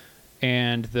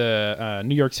 And the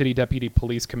New York City Deputy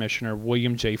Police Commissioner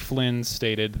William J. Flynn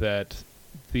stated that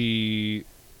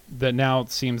that now it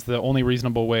seems the only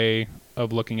reasonable way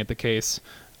of looking at the case.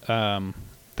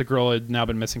 The girl had now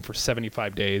been missing for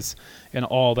 75 days, and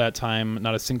all that time,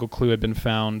 not a single clue had been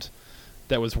found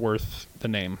that was worth the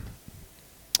name.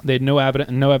 They had no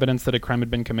evidence that a crime had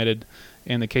been committed,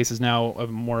 and the case is now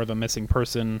more of a missing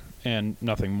person and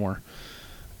nothing more.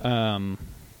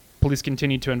 Police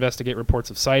continued to investigate reports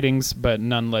of sightings, but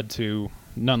none led to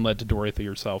Dorothy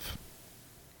herself.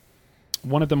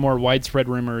 One of the more widespread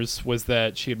rumors was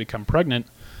that she had become pregnant,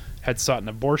 had sought an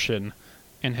abortion,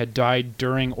 and had died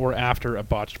during or after a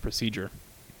botched procedure,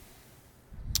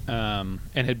 and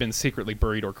had been secretly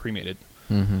buried or cremated,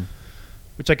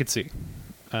 which I could see,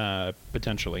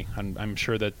 potentially. I'm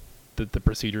sure that the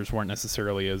procedures weren't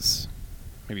necessarily as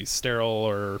maybe sterile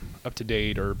or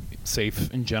up-to-date or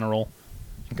safe in general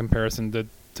in comparison to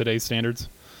today's standards.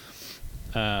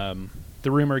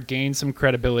 The rumor gained some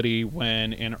credibility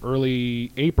when in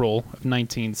early April of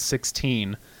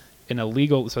 1916,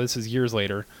 so this is years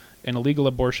later, an illegal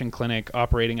abortion clinic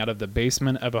operating out of the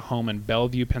basement of a home in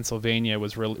Bellevue, Pennsylvania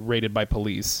was raided by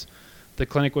police. The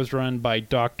clinic was run by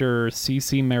Dr.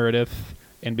 C.C. Meredith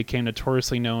and became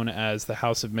notoriously known as the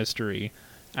House of Mystery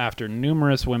after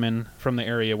numerous women from the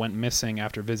area went missing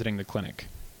after visiting the clinic.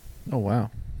 Oh,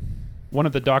 wow. One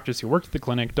of the doctors who worked at the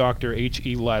clinic, Dr.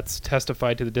 H.E. Lutz,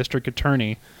 testified to the district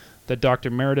attorney that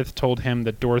Dr. Meredith told him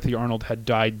that Dorothy Arnold had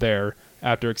died there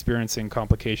after experiencing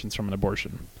complications from an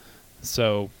abortion.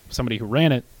 So somebody who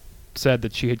ran it said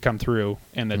that she had come through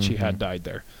and that she had died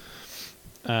there.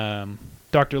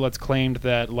 Dr. Lutz claimed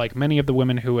that, like many of the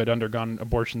women who had undergone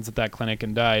abortions at that clinic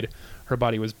and died, her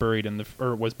body was burned in the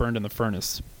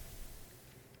furnace.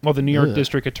 While the New York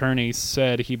district attorney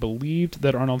said he believed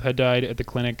that Arnold had died at the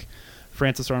clinic,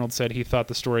 Francis Arnold said he thought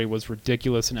the story was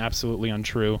ridiculous and absolutely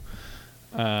untrue.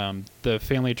 The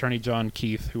family attorney, John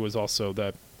Keith, who was also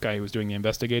the guy who was doing the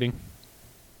investigating,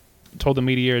 told the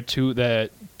media that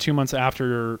 2 months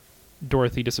after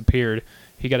Dorothy disappeared,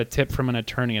 he got a tip from an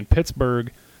attorney in Pittsburgh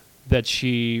that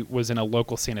she was in a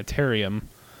local sanitarium,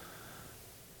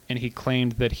 and he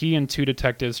claimed that he and 2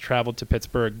 detectives traveled to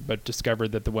Pittsburgh but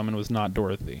discovered that the woman was not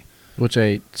Dorothy. Which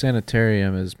a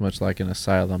sanitarium is much like an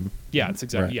asylum. Yeah, it's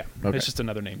exactly, right. yeah. Okay. It's just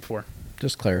another name for.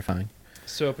 Just clarifying.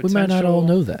 So we might not all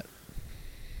know that.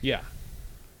 Yeah.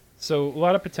 So a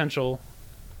lot of potential.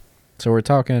 So we're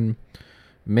talking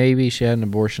maybe she had an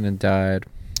abortion and died.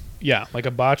 Yeah, like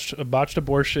a botched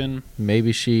abortion.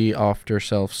 Maybe she offed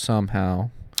herself somehow.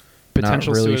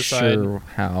 Potential not really suicide. Sure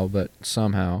how, but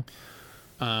somehow.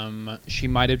 She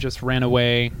might have just ran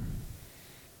away.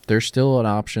 There's still an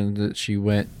option that she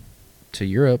went to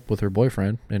Europe with her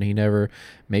boyfriend, and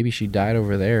maybe she died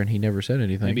over there, and he never said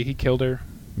anything. Maybe he killed her.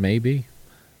 Maybe.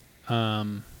 Yeah,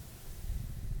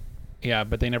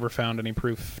 but they never found any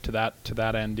proof to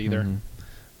that end either.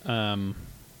 Mm-hmm.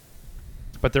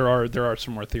 But there are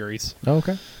some more theories. Oh,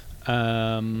 okay.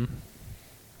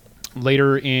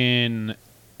 Later in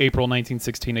April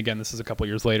 1916, again, this is a couple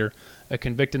years later, a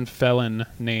convicted felon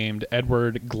named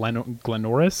Edward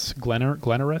Glennoris,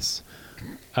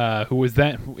 who was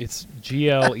then, it's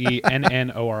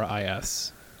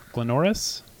Glennoris.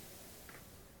 Glennoris?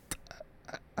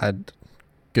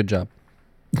 Good job.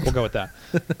 We'll go with that.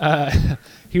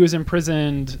 He was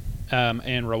imprisoned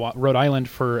in Rhode Island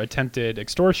for attempted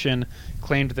extortion,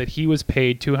 claimed that he was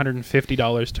paid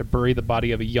 $250 to bury the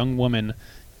body of a young woman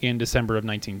in December of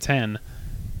 1910,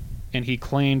 and he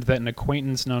claimed that an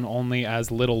acquaintance known only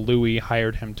as Little Louie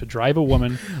hired him to drive a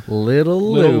woman. Little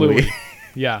Louie.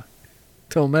 Yeah.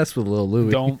 Don't mess with Little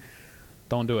Louie. Don't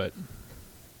do it.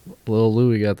 Little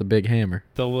Louie got the big hammer.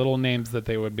 The little names that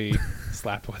they would be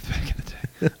slapped with back in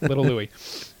the day. Little Louie.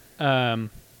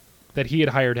 That he had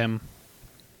hired him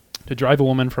to drive a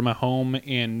woman from a home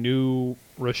in New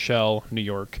Rochelle, New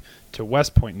York, to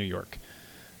West Point, New York.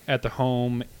 At the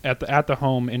home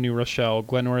in New Rochelle,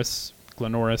 Glennoris.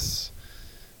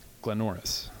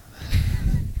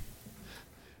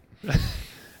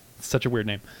 Such a weird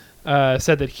name.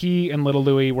 Said that he and Little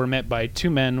Louie were met by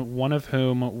 2 men, one of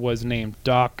whom was named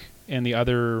Doc, and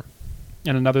another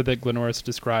that Glennoris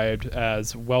described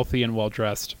as wealthy and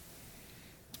well-dressed.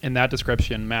 And that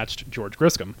description matched George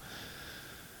Griscom,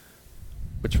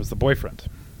 which was the boyfriend.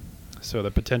 so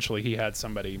that potentially he had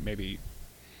somebody maybe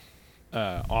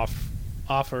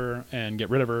offer and get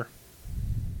rid of her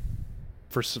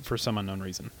for some unknown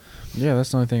reason. Yeah,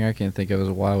 that's the only thing I can think of is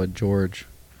why would George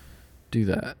do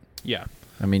that? Yeah.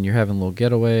 I mean, you're having little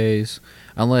getaways.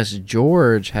 Unless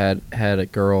George had a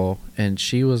girl and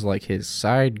she was like his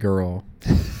side girl.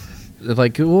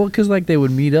 Like, well, because like they would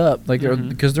meet up, like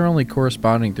because they're only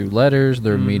corresponding through letters.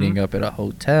 They're meeting up at a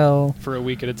hotel for a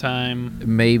week at a time.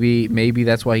 Maybe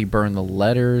that's why he burned the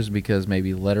letters, because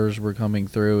maybe letters were coming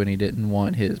through and he didn't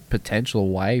want his potential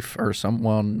wife or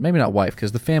someone, maybe not wife,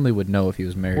 because the family would know if he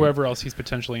was married. Whoever else he's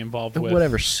potentially involved with.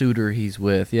 Whatever suitor he's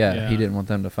with, yeah, he didn't want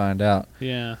them to find out.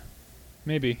 Yeah,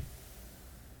 maybe.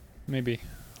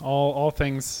 All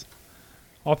things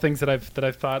that I've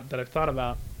thought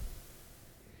about.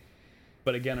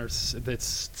 But again,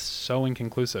 it's so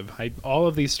inconclusive. All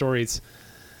of these stories,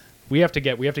 we have to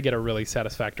get a really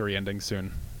satisfactory ending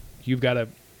soon. We've got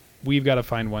to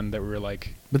find one that we're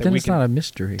like. But then it's not a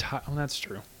mystery. Well, that's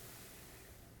true.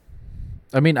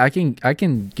 I mean, I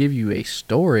can give you a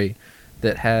story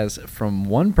that has, from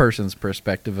one person's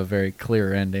perspective, a very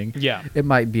clear ending. Yeah. It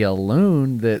might be a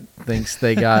loon that thinks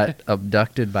they got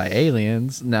abducted by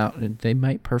aliens. Now, they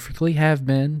might perfectly have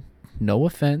been. No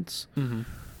offense. Mm-hmm.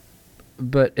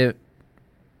 But a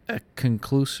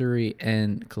conclusory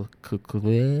and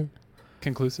conclusive.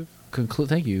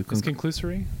 Thank you. Is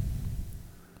conclusory?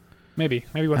 Maybe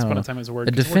once upon a time is a word.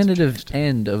 A definitive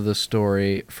end of the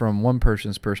story from one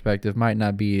person's perspective might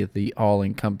not be the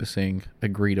all-encompassing,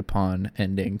 agreed-upon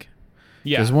ending.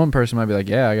 Yeah. Because one person might be like,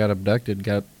 "Yeah, I got abducted,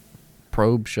 got a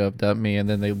probe shoved up me, and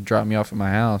then they dropped me off at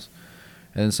my house,"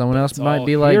 and then someone else might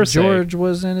be like, hearsay. "George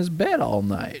was in his bed all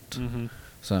night." Mm-hmm.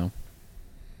 So.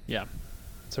 Yeah.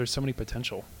 So there's so many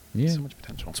potential. Yeah. So much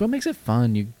potential. That's what makes it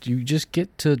fun. You just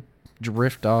get to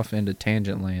drift off into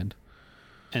tangent land.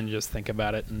 And just think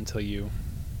about it until you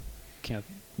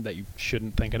that you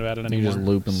shouldn't think about it anymore. You just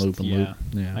loop and loop and loop.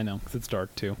 Yeah. I know, because it's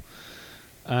dark too.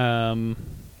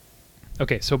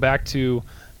 Okay, so back to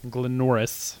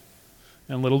Glennorris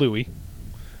and Little Louie.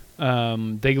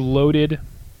 They loaded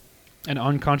an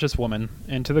unconscious woman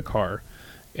into the car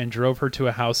and drove her to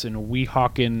a house in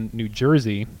Weehawken, New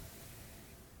Jersey.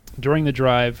 During the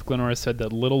drive, Glennorris said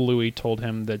that Little Louie told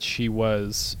him that she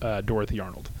was Dorothy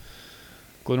Arnold.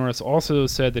 Glennorris also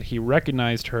said that he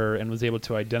recognized her and was able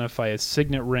to identify a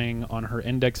signet ring on her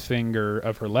index finger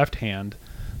of her left hand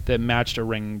that matched a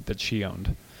ring that she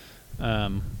owned.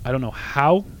 I don't know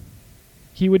how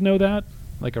he would know that.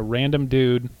 Like, a random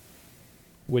dude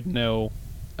would know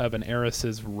of an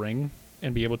heiress's ring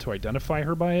and be able to identify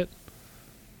her by it.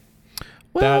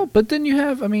 Well, but then you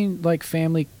have, I mean, like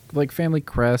family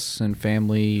crests and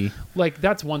family. Like,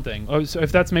 that's one thing. Oh, so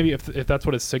if that's that's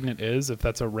what a signet is, if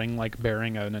that's a ring like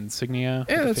bearing an insignia.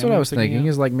 Yeah, that's what I was thinking.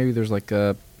 Is like maybe there's like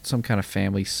some kind of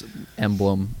family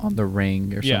emblem on the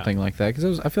ring or something like that.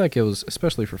 Because I feel like it was,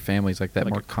 especially for families like that,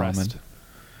 like more common.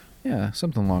 Yeah,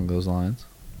 something along those lines.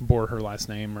 Bore her last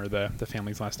name or the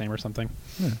family's last name or something.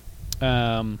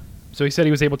 Yeah. So he said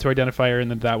he was able to identify her and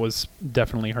that was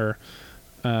definitely her.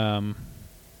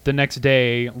 The next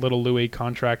day, Little Louie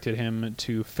contracted him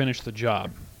to finish the job.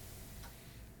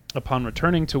 Upon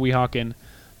returning to Weehawken,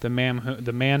 the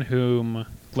man whom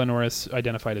Glennorris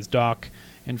identified as Doc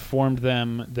informed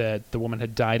them that the woman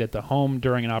had died at the home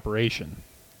during an operation.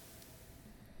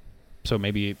 So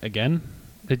maybe, again,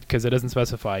 because it doesn't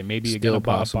specify, maybe still again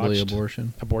possibly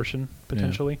abortion,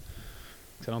 potentially.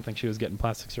 Because I don't think she was getting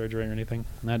plastic surgery or anything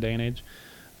in that day and age.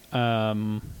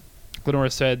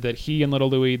 Glennorris said that he and Little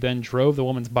Louie then drove the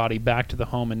woman's body back to the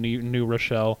home in New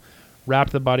Rochelle,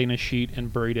 wrapped the body in a sheet,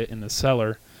 and buried it in the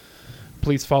cellar.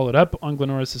 Police followed up on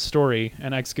Glennorris' story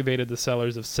and excavated the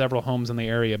cellars of several homes in the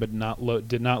area, but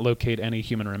did not locate any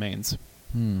human remains.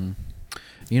 You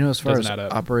know, as far as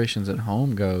operations at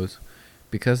home goes,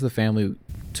 because the family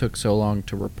took so long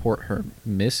to report her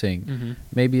missing,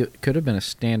 maybe it could have been a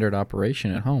standard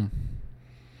operation at home.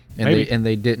 And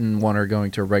they didn't want her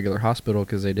going to a regular hospital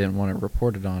because they didn't want it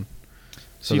reported on.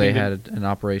 So they had an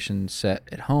operation set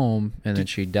at home, and then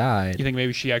she died. You think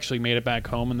maybe she actually made it back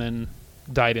home and then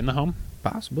died in the home?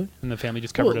 Possibly. And the family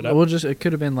just covered it up? Well, it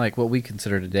could have been like what we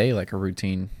consider today like a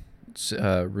routine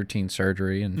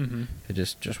surgery, and it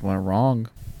just went wrong.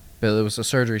 But it was a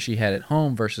surgery she had at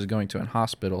home versus going to a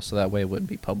hospital, so that way it wouldn't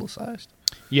be publicized.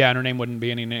 Yeah, and her name wouldn't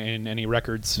be in any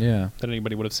records that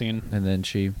anybody would have seen. And then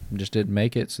she just didn't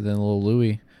make it, so then Little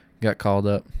Louie got called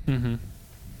up.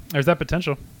 There's that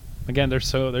potential. Again,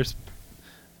 there's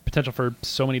potential for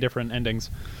so many different endings.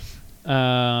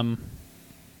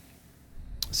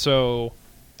 So,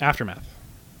 aftermath.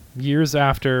 Years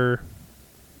after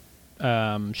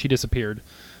she disappeared,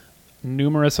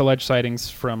 numerous alleged sightings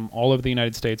from all over the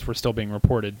United States were still being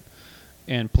reported,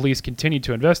 and police continued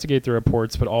to investigate the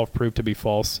reports, but all proved to be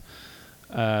false.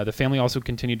 The family also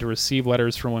continued to receive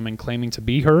letters from women claiming to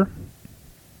be her.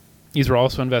 These were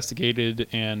also investigated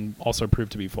and also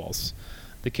proved to be false.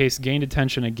 The case gained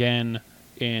attention again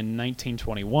in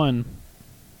 1921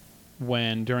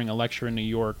 when, during a lecture in New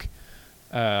York,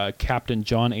 Captain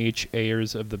John H.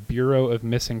 Ayers of the Bureau of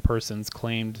Missing Persons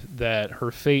claimed that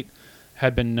her fate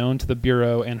had been known to the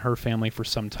Bureau and her family for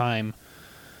some time.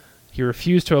 He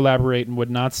refused to elaborate and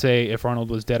would not say if Arnold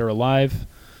was dead or alive,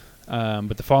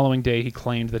 but the following day he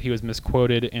claimed that he was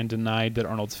misquoted and denied that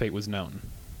Arnold's fate was known.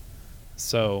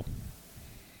 So,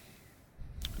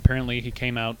 apparently he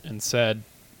came out and said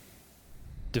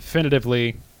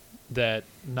definitively that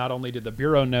not only did the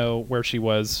Bureau know where she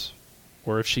was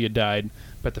or if she had died,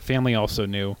 but the family also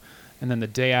knew. And then the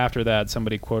day after that,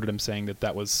 somebody quoted him saying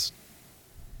that was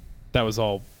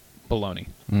all baloney,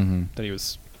 that he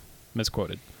was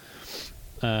misquoted.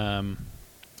 In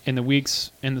the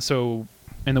weeks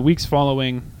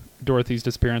following Dorothy's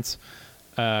disappearance,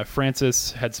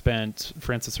 Francis,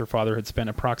 her father, had spent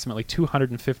approximately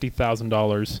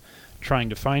 $250,000 trying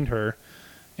to find her,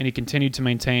 and he continued to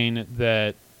maintain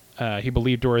that he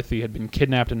believed Dorothy had been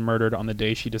kidnapped and murdered on the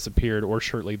day she disappeared or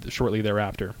shortly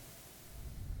thereafter.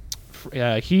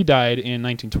 He died in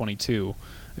 1922,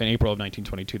 in April of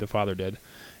 1922, the father did.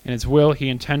 In his will, he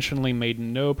intentionally made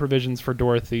no provisions for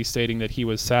Dorothy, stating that he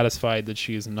was satisfied that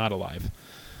she is not alive.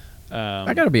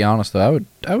 I gotta be honest though,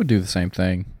 I would do the same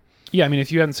thing. Yeah, I mean,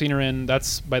 if you hadn't seen her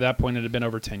by that point it had been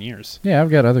over 10 years. Yeah, I've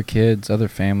got other kids, other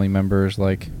family members,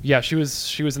 like. Yeah, she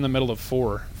was in the middle of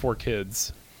four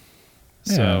kids.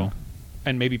 Yeah. So,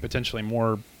 and maybe potentially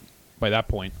more by that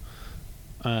point.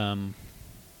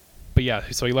 But yeah,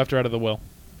 so he left her out of the will,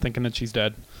 thinking that she's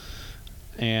dead.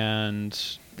 And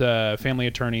the family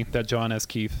attorney, that John S.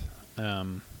 Keith,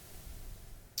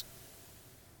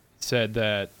 said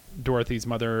that Dorothy's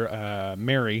mother,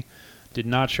 Mary, did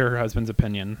not share her husband's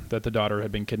opinion that the daughter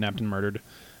had been kidnapped and murdered,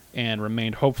 and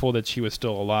remained hopeful that she was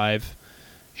still alive.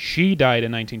 She died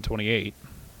in 1928,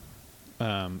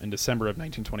 in December of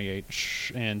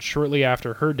 1928, and shortly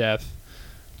after her death,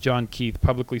 John Keith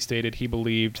publicly stated he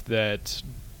believed that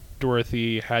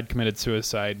Dorothy had committed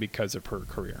suicide because of her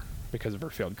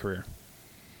failed career.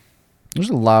 There's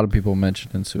a lot of people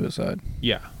mentioning suicide.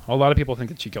 Yeah, a lot of people think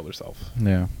that she killed herself.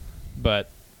 Yeah, but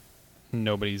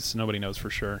nobody knows for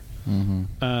sure.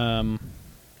 Mm-hmm.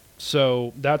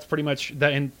 So that's pretty much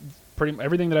that. And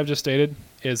everything that I've just stated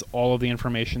is all of the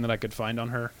information that I could find on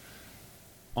her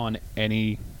on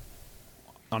any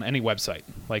website.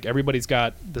 Like, everybody's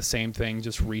got the same thing,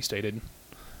 just restated.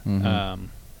 Mm-hmm.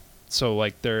 So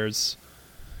like they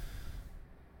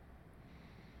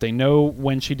know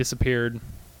when she disappeared.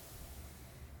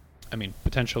 I mean,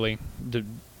 potentially,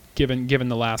 given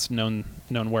the last known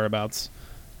whereabouts,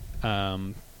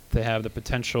 they have the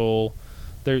potential.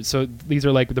 So these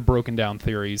are like the broken down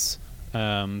theories.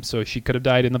 So she could have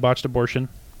died in the botched abortion.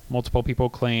 Multiple people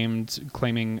claiming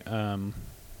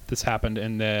this happened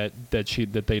and that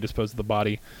they disposed of the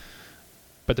body.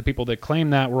 But the people that claim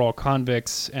that were all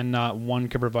convicts, and not one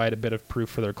could provide a bit of proof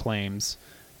for their claims.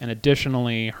 And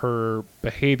additionally, her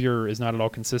behavior is not at all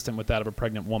consistent with that of a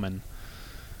pregnant woman.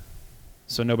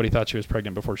 So nobody thought she was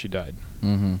pregnant before she died.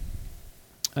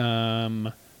 Mm-hmm.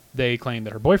 They claim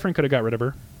that her boyfriend could have got rid of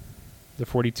her, the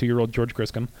 42-year-old George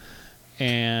Griscom.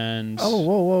 And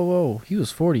whoa! He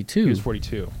was 42. He was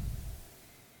 42.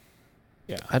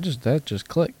 Yeah. That just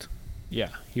clicked. Yeah,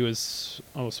 he was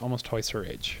almost twice her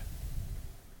age.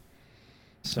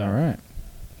 So, all right.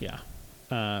 Yeah.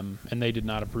 And they did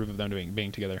not approve of them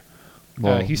being together.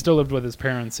 Well, he still lived with his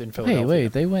parents in Philadelphia.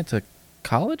 Wait, they went to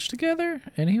college together,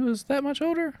 and he was that much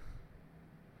older?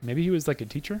 Maybe he was like a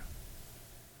teacher.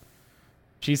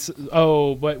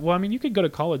 I mean, you could go to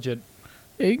college at.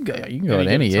 Yeah, you can go at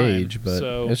any age, but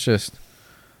it's just.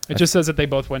 It just says that they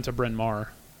both went to Bryn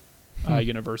Mawr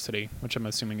University, which I'm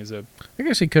assuming is a. I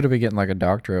guess he could have been getting like a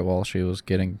doctorate while she was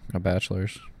getting a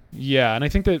bachelor's. Yeah, and I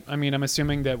think that, I mean, I'm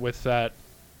assuming that with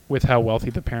how wealthy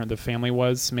the family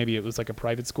was, maybe it was like a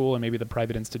private school, and maybe the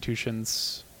private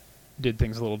institutions did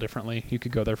things a little differently. You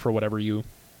could go there for whatever you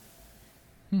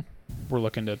were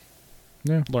looking to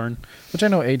learn. Which I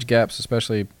know age gaps,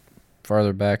 especially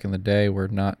farther back in the day, were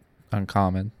not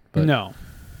uncommon. But no.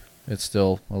 It's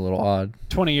still a little odd.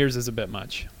 20 years is a bit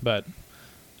much, but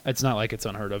it's not like it's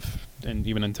unheard of, and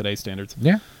even in today's standards.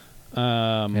 Yeah.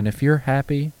 And if you're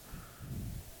happy,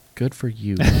 good for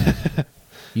you.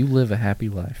 You live a happy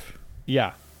life.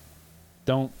 Yeah.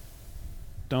 Don't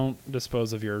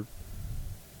dispose of your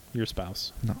your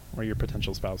spouse. No. Or your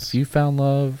potential spouse. If you found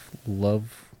love,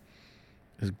 love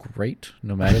is great,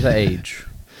 no matter the age.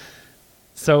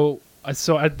 So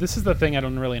this is the thing I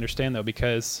don't really understand, though,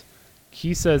 because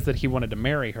he says that he wanted to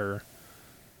marry her,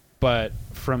 but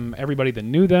from everybody that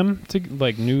knew them,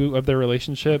 knew of their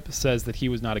relationship, says that he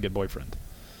was not a good boyfriend.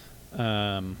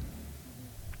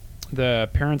 The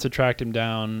parents tracked him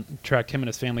and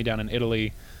his family down in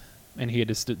Italy, and he had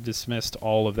dismissed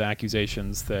all of the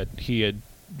accusations that he had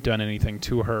done anything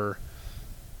to her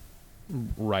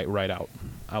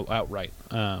outright.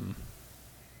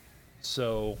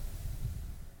 So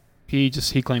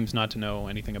he claims not to know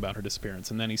anything about her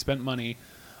disappearance, and then he spent money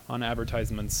on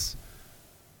advertisements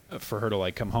for her to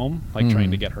like come home, like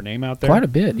trying to get her name out there. Quite a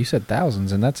bit. You said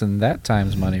thousands, and that's in that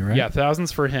time's money, right? Yeah,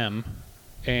 thousands for him,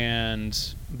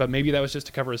 but maybe that was just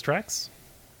to cover his tracks.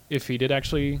 If he did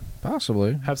actually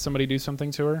possibly have somebody do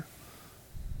something to her.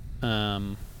 I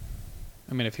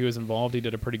mean, if he was involved, he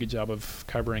did a pretty good job of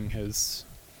covering his.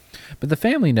 But the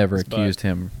family never his accused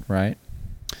him, right?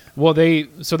 Well, the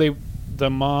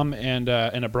mom and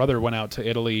a brother went out to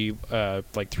Italy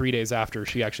like 3 days after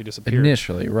she actually disappeared.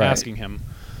 Initially, right? Asking him,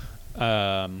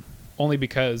 only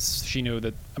because she knew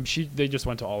that they just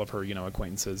went to all of her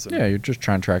acquaintances. Yeah, you're just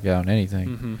trying to track down anything.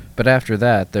 Mm-hmm. But after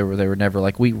that, they were never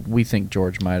like we think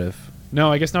George might have. No,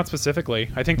 I guess not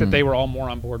specifically. I think that they were all more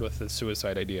on board with the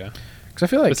suicide idea. Because I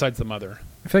feel like besides the mother,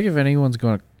 I feel like if anyone's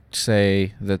going to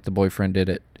say that the boyfriend did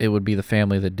it, it would be the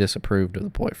family that disapproved of the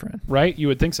boyfriend. Right? You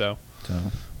would think so. So,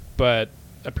 but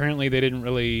apparently they didn't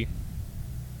really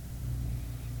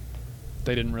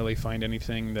find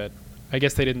anything that. I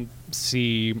guess they didn't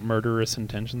see murderous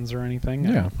intentions or anything.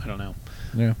 Yeah. I don't know.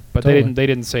 Yeah. But totally. they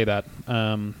didn't say that.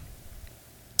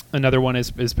 Another one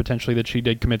is potentially that she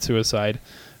did commit suicide.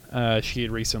 She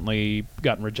had recently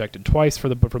gotten rejected twice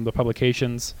from the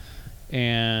publications,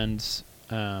 and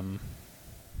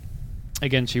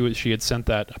again she had sent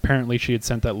that. Apparently, she had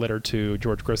sent that letter to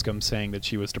George Griscom saying that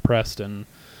she was depressed and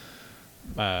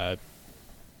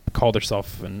called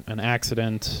herself an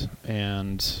accident,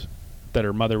 and that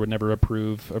her mother would never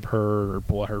approve of her,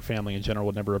 or her family in general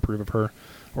would never approve of her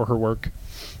or her work.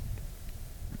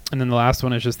 And then the last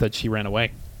one is just that she ran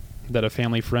away. That a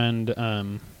family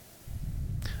friend.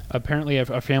 Apparently,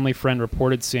 a family friend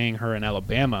reported seeing her in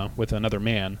Alabama with another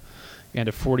man, and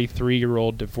a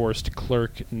 43-year-old divorced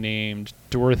clerk named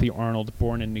Dorothy Arnold,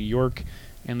 born in New York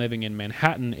and living in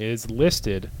Manhattan, is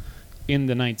listed in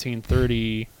the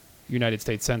 1930 United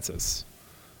States Census.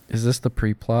 Is this the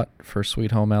pre-plot for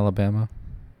Sweet Home Alabama?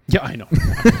 Yeah, I know.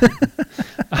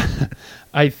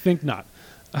 I think not.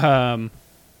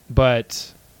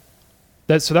 But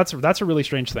that's a really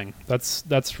strange thing.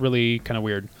 That's really kind of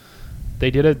weird. They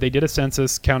did a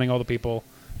census counting all the people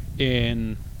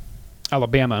in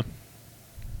Alabama,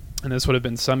 and this would have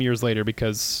been some years later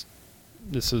because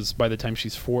this is by the time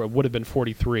it would have been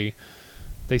 43.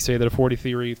 They say that a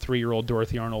 43-year-old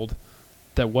Dorothy Arnold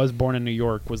that was born in New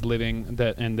York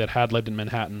that had lived in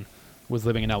Manhattan was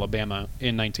living in Alabama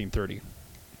in 1930.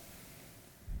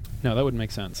 No, that wouldn't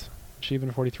make sense. Was she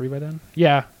even 43 by then?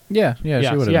 Yeah. Yeah, she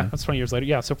would have. Yeah, that's 20 years later.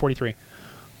 Yeah, so 43.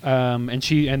 And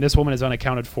this woman is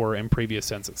unaccounted for in previous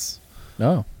census.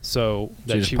 Oh. So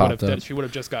that she would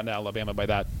have just gotten to Alabama by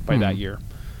that year,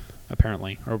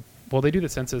 apparently. Or well, they do the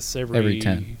census every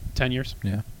 10 years.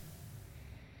 Yeah.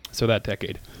 So that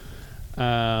decade.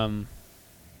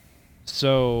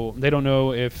 So they don't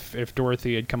know if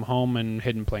Dorothy had come home and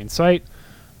hid in plain sight,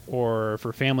 or if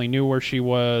her family knew where she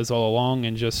was all along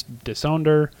and just disowned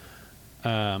her,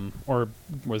 or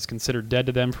was considered dead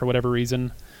to them for whatever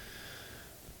reason.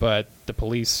 But the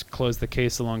police closed the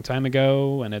case a long time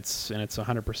ago, and it's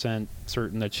 100%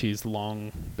 certain that she's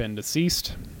long been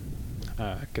deceased.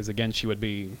 Because again, she would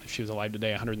be, if she was alive today,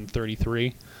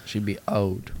 133. She'd be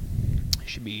old.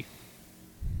 She'd be.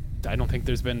 I don't think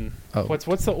there's been. Oh.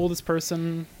 What's the oldest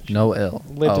person? Noel.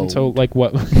 Lived until like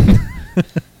what?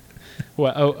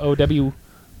 What? OWD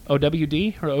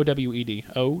or OWED?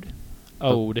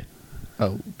 Ode.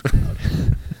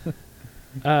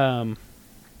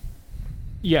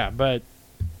 Yeah, but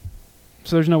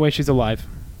so there's no way she's alive,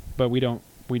 but we don't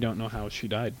know how she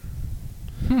died.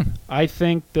 I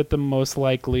think that the most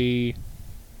likely.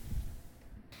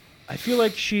 I feel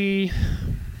like she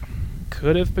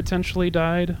could have potentially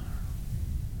died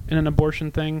in an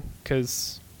abortion thing,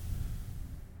 because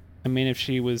I mean, if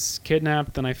she was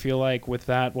kidnapped, then I feel like with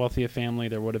that wealthy a family,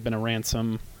 there would have been a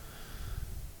ransom.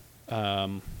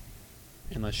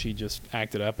 Unless she just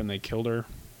acted up and they killed her.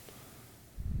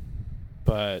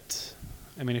 But,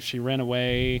 I mean, if she ran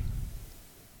away,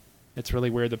 it's really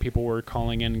weird that people were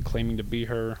calling in and claiming to be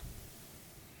her.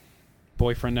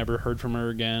 Boyfriend never heard from her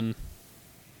again.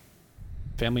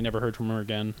 Family never heard from her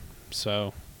again.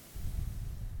 So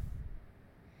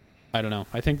I don't know.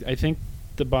 I think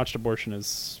the botched abortion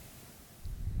is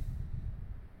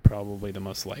probably the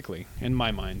most likely in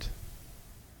my mind,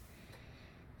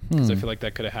 because I feel like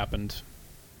that could have happened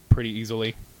pretty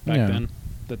easily back then.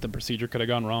 That the procedure could have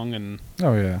gone wrong, and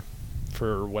Oh yeah.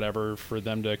 for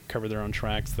them to cover their own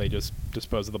tracks, they just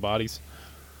dispose of the bodies.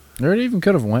 Or it even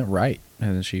could have went right,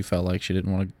 and then she felt like she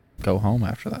didn't want to go home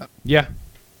after that. Yeah.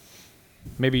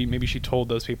 Maybe she told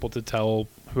those people to tell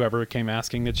whoever came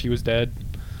asking that she was dead,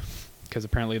 because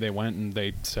apparently they went and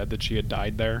they said that she had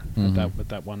died there at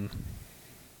that one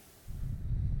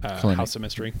House of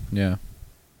Mystery. Yeah.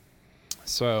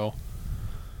 So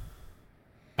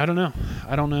I don't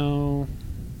know.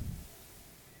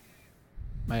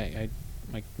 I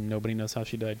like, nobody knows how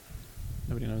she died.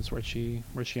 Nobody knows where she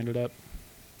ended up.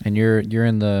 And you're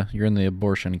in the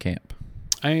abortion camp.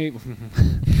 That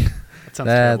sounds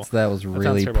terrible. That was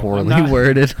really terrible. poorly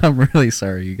worded. I'm really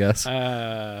sorry, you guys.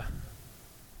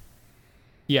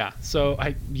 Yeah. So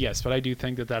but I do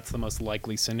think that that's the most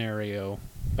likely scenario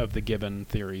of the given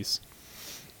theories.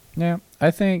 Yeah,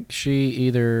 I think she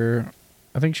either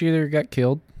got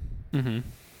killed,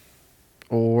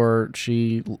 or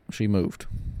she moved.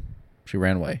 She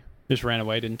ran away. Just ran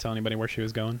away. Didn't tell anybody where she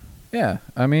was going. Yeah,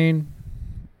 I mean,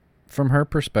 from her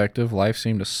perspective, life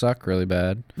seemed to suck really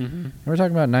bad. And we're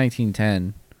talking about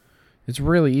 1910. It's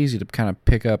really easy to kind of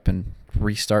pick up and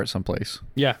restart someplace.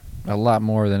 Yeah. A lot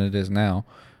more than it is now.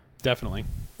 Definitely.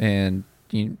 And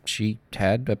she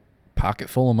had a pocket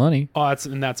full of money. Oh,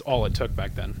 that's all it took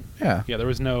back then. Yeah. Yeah, there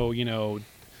was no,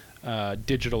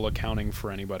 digital accounting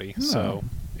for anybody. No. So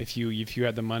if you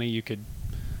had the money,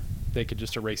 they could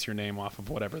just erase your name off of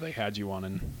whatever they had you on,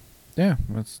 and yeah,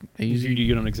 that's easy.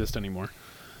 You don't exist anymore.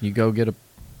 You go get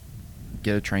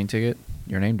a train ticket.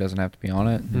 Your name doesn't have to be on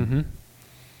it.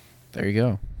 There you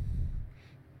go.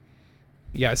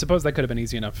 Yeah, I suppose that could have been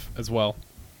easy enough as well,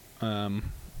 for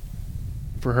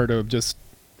her to have just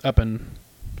up and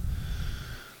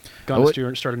gone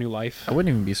to start a new life. I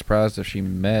wouldn't even be surprised if she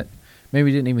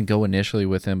maybe didn't even go initially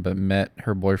with him, but met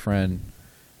her boyfriend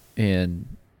in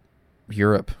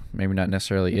Europe. Maybe not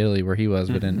necessarily Italy where he was,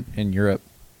 but in Europe,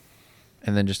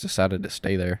 and then just decided to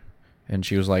stay there. And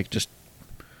she was like, just,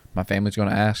 my family's going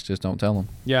to ask, just don't tell them.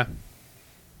 Yeah,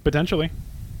 potentially.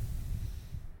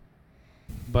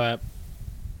 But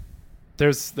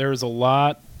there's a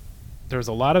lot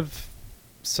of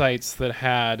sites that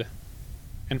had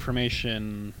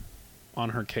information on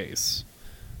her case.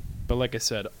 But like I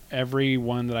said, every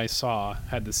one that I saw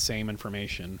had the same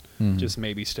information, just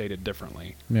maybe stated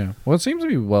differently. Yeah. Well, it seems to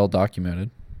be well documented.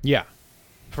 Yeah.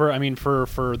 For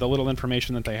the little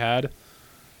information that they had,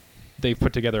 they've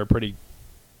put together a pretty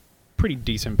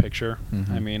decent picture.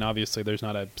 I mean, obviously there's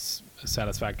not a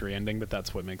satisfactory ending, but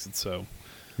that's what makes it so.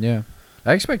 Yeah.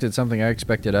 I expected something. I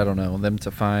don't know, them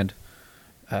to find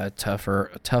tuft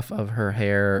of her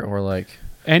hair, or like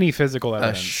any physical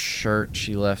evidence. A shirt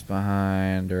she left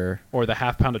behind, or the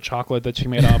half pound of chocolate that she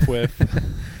made off with.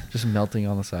 Just melting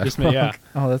on the sidewalk. Yeah.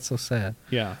 Oh, that's so sad.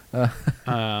 Yeah.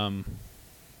 I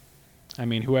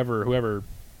mean, whoever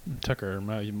took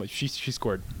her, she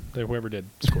scored. Whoever did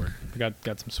scored. They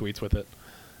got some sweets with it.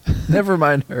 Never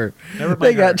mind her.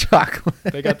 They got chocolate.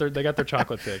 They got their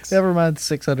chocolate fix. Never mind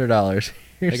 $600.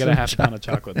 They got a half pound of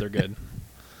chocolate. They're good.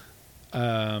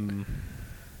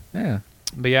 Yeah.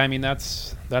 But yeah, I mean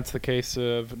that's the case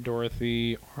of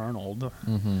Dorothy Arnold.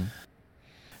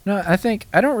 No,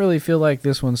 I don't really feel like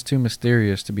this one's too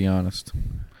mysterious, to be honest.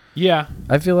 Yeah.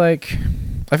 I feel like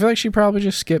she probably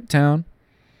just skipped town.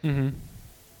 Yeah,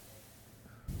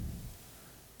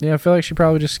 I feel like she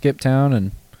probably just skipped town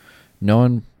and no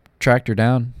one tracked her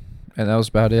down, and that was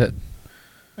about it.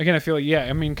 Again, I feel like, yeah,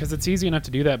 I mean, because it's easy enough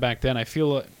to do that back then. I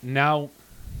feel now,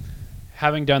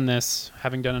 having done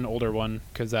an older one,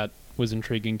 because that was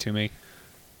intriguing to me.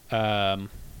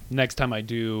 Next time I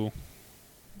do,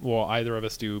 well, either of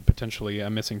us do potentially a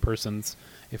missing persons.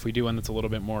 If we do one that's a little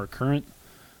bit more current,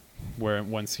 where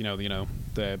once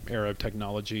the era of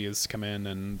technology has come in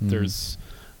and there's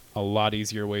a lot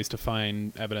easier ways to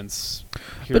find evidence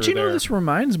here. But this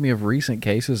reminds me of recent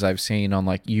cases I've seen on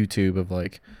like YouTube of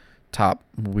like top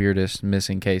weirdest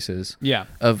missing cases. Yeah.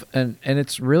 And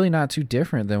it's really not too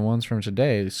different than ones from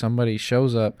today. Somebody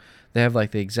shows up, they have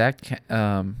like the exact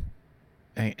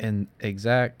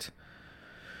exact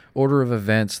order of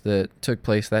events that took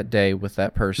place that day with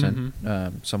that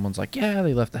person. Someone's like, yeah,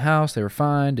 they left the house, they were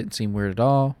fine, didn't seem weird at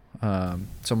all.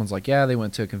 Someone's like, yeah, they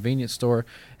went to a convenience store.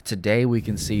 Today we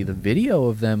can see the video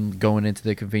of them going into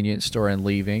the convenience store and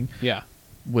leaving. Yeah.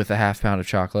 with a half pound of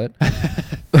chocolate.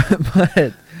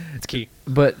 but It's key.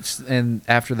 and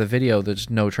after the video, there's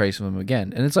no trace of him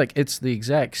again. And it's like it's the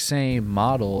exact same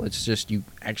model. It's just you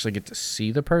actually get to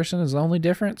see the person is the only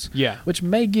difference. Yeah. Which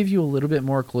may give you a little bit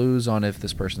more clues on if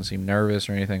this person seemed nervous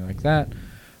or anything like that.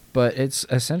 But it's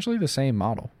essentially the same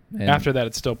model. And After that,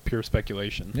 it's still pure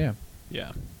speculation. yeah.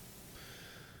 Yeah.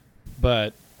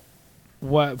 But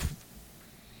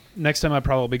next time I'd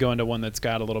probably go into one that's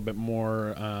got a little bit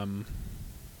more,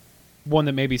 one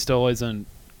that maybe still isn't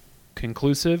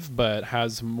conclusive, but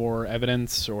has more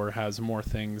evidence or has more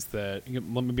things that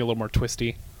maybe a little more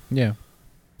twisty. Yeah.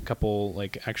 A couple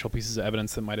like actual pieces of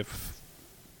evidence that might have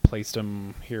placed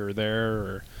them here or there,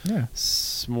 or Yeah.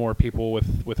 more people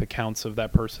with accounts of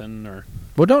that person, or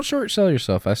Well, don't short sell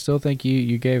yourself. I still think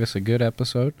you gave us a good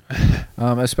episode.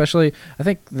 Especially, I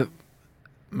think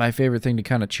my favorite thing to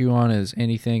kind of chew on is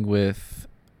anything with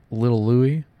Little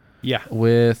Louie, yeah,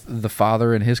 with the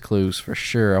father and his clues for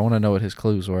sure. I want to know what his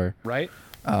clues were. right.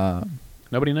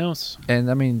 Nobody knows. And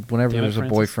I mean, whenever Damn it, there's a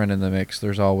Francis. boyfriend in the mix,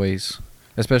 there's always,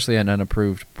 especially an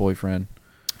unapproved boyfriend.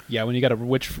 Yeah, when you got a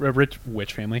rich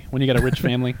family, when you got a rich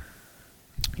family,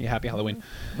 yeah, happy Halloween.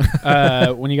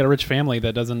 When you got a rich family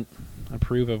that doesn't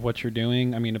approve of what you're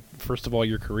doing, I mean, first of all,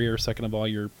 your career, second of all,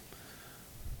 your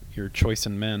choice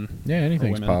in men. Yeah,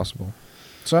 anything's women. possible.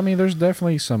 So I mean, there's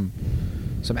definitely some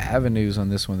avenues on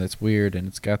this one that's weird, and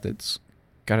it's got its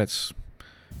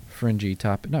fringy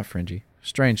topic, not fringy,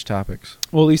 strange topics.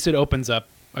 Well, at least it opens up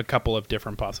a couple of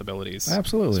different possibilities.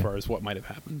 Absolutely. As far as what might have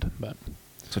happened, but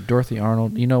So Dorothy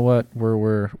Arnold, you know what?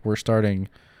 We're starting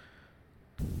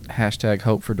hashtag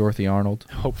hope for Dorothy Arnold.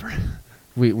 hope for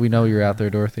We know you're out there,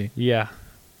 Dorothy. yeah,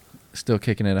 Still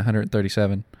kicking at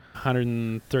 137,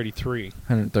 133.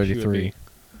 133.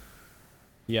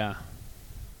 Yeah,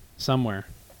 somewhere,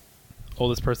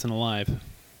 oldest person alive.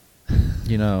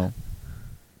 You know,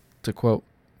 to quote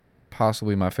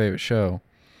possibly my favorite show,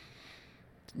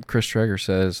 Chris Traeger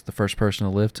says the first person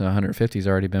to live to 150 has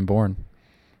already been born.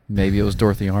 Maybe it was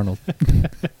Dorothy Arnold.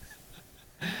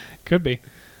 Could be.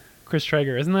 Chris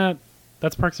Traeger,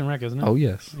 that's Parks and Rec, isn't it? Oh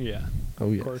yes. Yeah.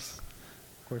 Oh yes. Of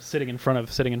course, sitting in front of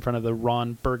the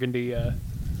Ron Burgundy.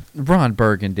 Ron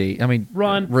Burgundy. I mean,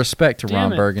 Ron- respect to damn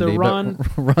Ron it, Burgundy, the Ron-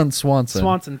 but Ron Swanson.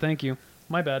 Swanson, thank you.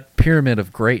 My bad. Pyramid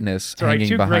of greatness Sorry, hanging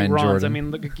two great behind Rons. Jordan. I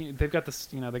mean, look, they've got this.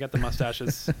 They got the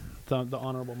mustaches, the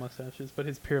honorable mustaches. But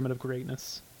his pyramid of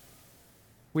greatness.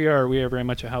 We are very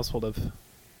much a household of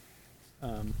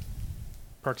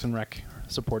Parks and Rec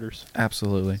supporters.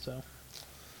 Absolutely. So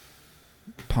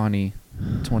Pawnee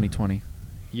 2020.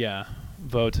 yeah,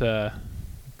 vote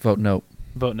Vote nope.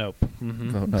 nope. Mm-hmm.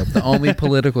 Vote nope. The only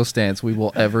political stance we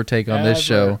will ever take on this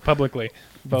show. publicly.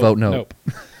 Vote nope.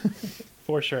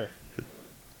 For sure.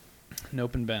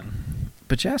 Nope and Ben.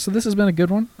 But yeah, so this has been a good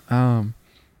one.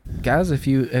 Guys, if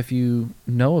you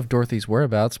know of Dorothy's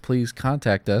whereabouts, please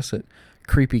contact us at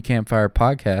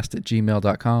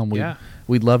creepycampfirepodcast@gmail.com.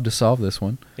 We'd love to solve this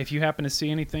one. If you happen to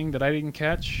see anything that I didn't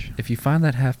catch, If you find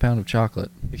that half pound of chocolate,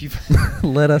 if you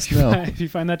let us know. if you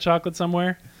find that chocolate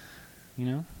somewhere,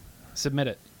 submit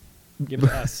it. Give it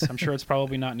to us. I'm sure it's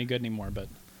probably not any good anymore, but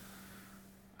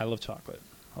I love chocolate.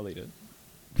 I'll eat it.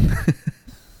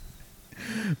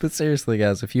 But seriously,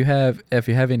 guys, if you have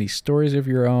any stories of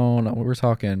your own, we're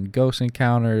talking ghost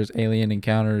encounters, alien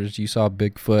encounters, you saw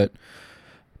Bigfoot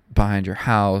behind your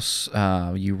house,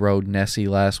 you rode Nessie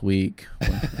last week,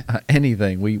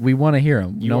 anything, we want to hear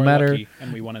them. You are lucky,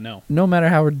 and we want to know. No matter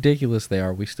how ridiculous they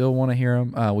are, we still want to hear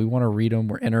them. We want to read them.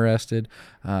 We're interested.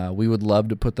 We would love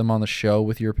to put them on the show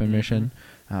with your permission.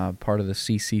 Part of the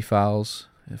CC files,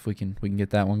 if we can get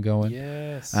that one going.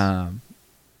 Yes.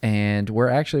 And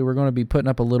we're going to be putting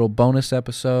up a little bonus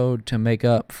episode to make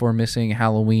up for missing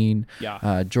Halloween.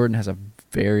 Yeah. Jordan has a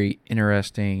very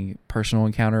interesting personal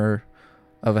encounter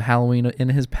of a Halloween in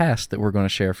his past that we're going to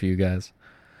share for you guys.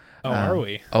 Oh, are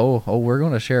we? Oh, we're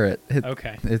going to share it.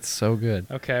 Okay. It's so good.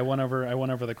 Okay, I won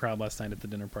over the crowd last night at the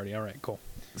dinner party. All right, cool.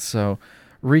 So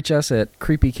reach us at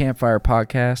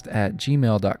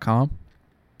creepycampfirepodcast@gmail.com.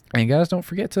 And guys, don't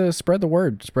forget to spread the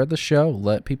word, spread the show,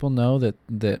 let people know that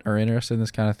are interested in this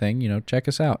kind of thing. Check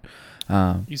us out.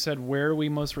 You said where are we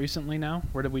most recently now?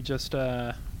 Where did we just?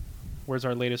 Where's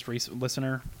our latest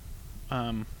listener?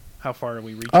 How far are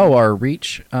we reaching? Oh, our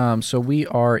reach. So we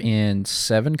are in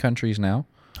 7 countries now.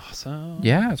 Awesome.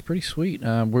 Yeah, it's pretty sweet.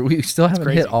 We still haven't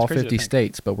crazy. hit all It's crazy to 50 think.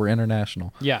 states, but we're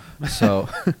international. Yeah. So,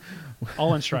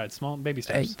 All in stride, small baby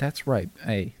hey, steps. that's right.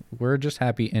 Hey, we're just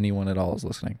happy anyone at all is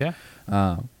listening. Yeah.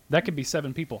 That could be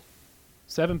 7 people.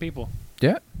 7 people.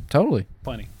 Yeah, totally.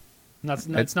 Plenty.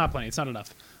 It's not plenty. It's not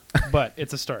enough. But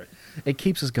it's a start. It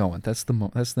keeps us going. That's the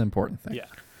important thing. Yeah.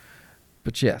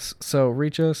 But yes, so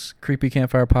reach us,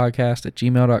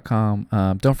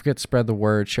 creepycampfirepodcast@gmail.com. Don't forget to spread the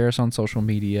word. Share us on social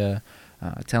media.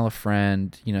 Tell a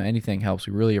friend. Anything helps.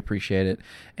 We really appreciate it.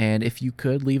 And if you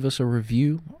could leave us a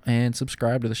review and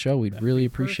subscribe to the show, we'd really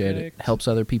appreciate it. Helps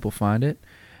other people find it.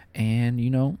 And,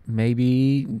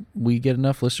 maybe we get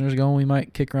enough listeners going, we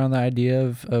might kick around the idea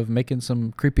of making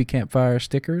some Creepy Campfire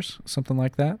stickers, something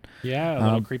like that. Yeah, a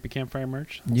little Creepy Campfire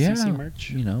merch. Yeah, CC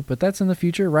merch. But that's in the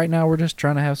future. Right now, we're just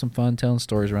trying to have some fun telling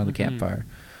stories around the campfire,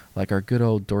 like our good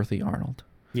old Dorothy Arnold.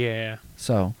 Yeah.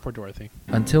 So, poor Dorothy.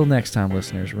 Until next time,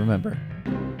 listeners, remember,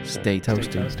 stay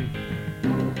toasty. Stay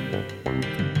toasty.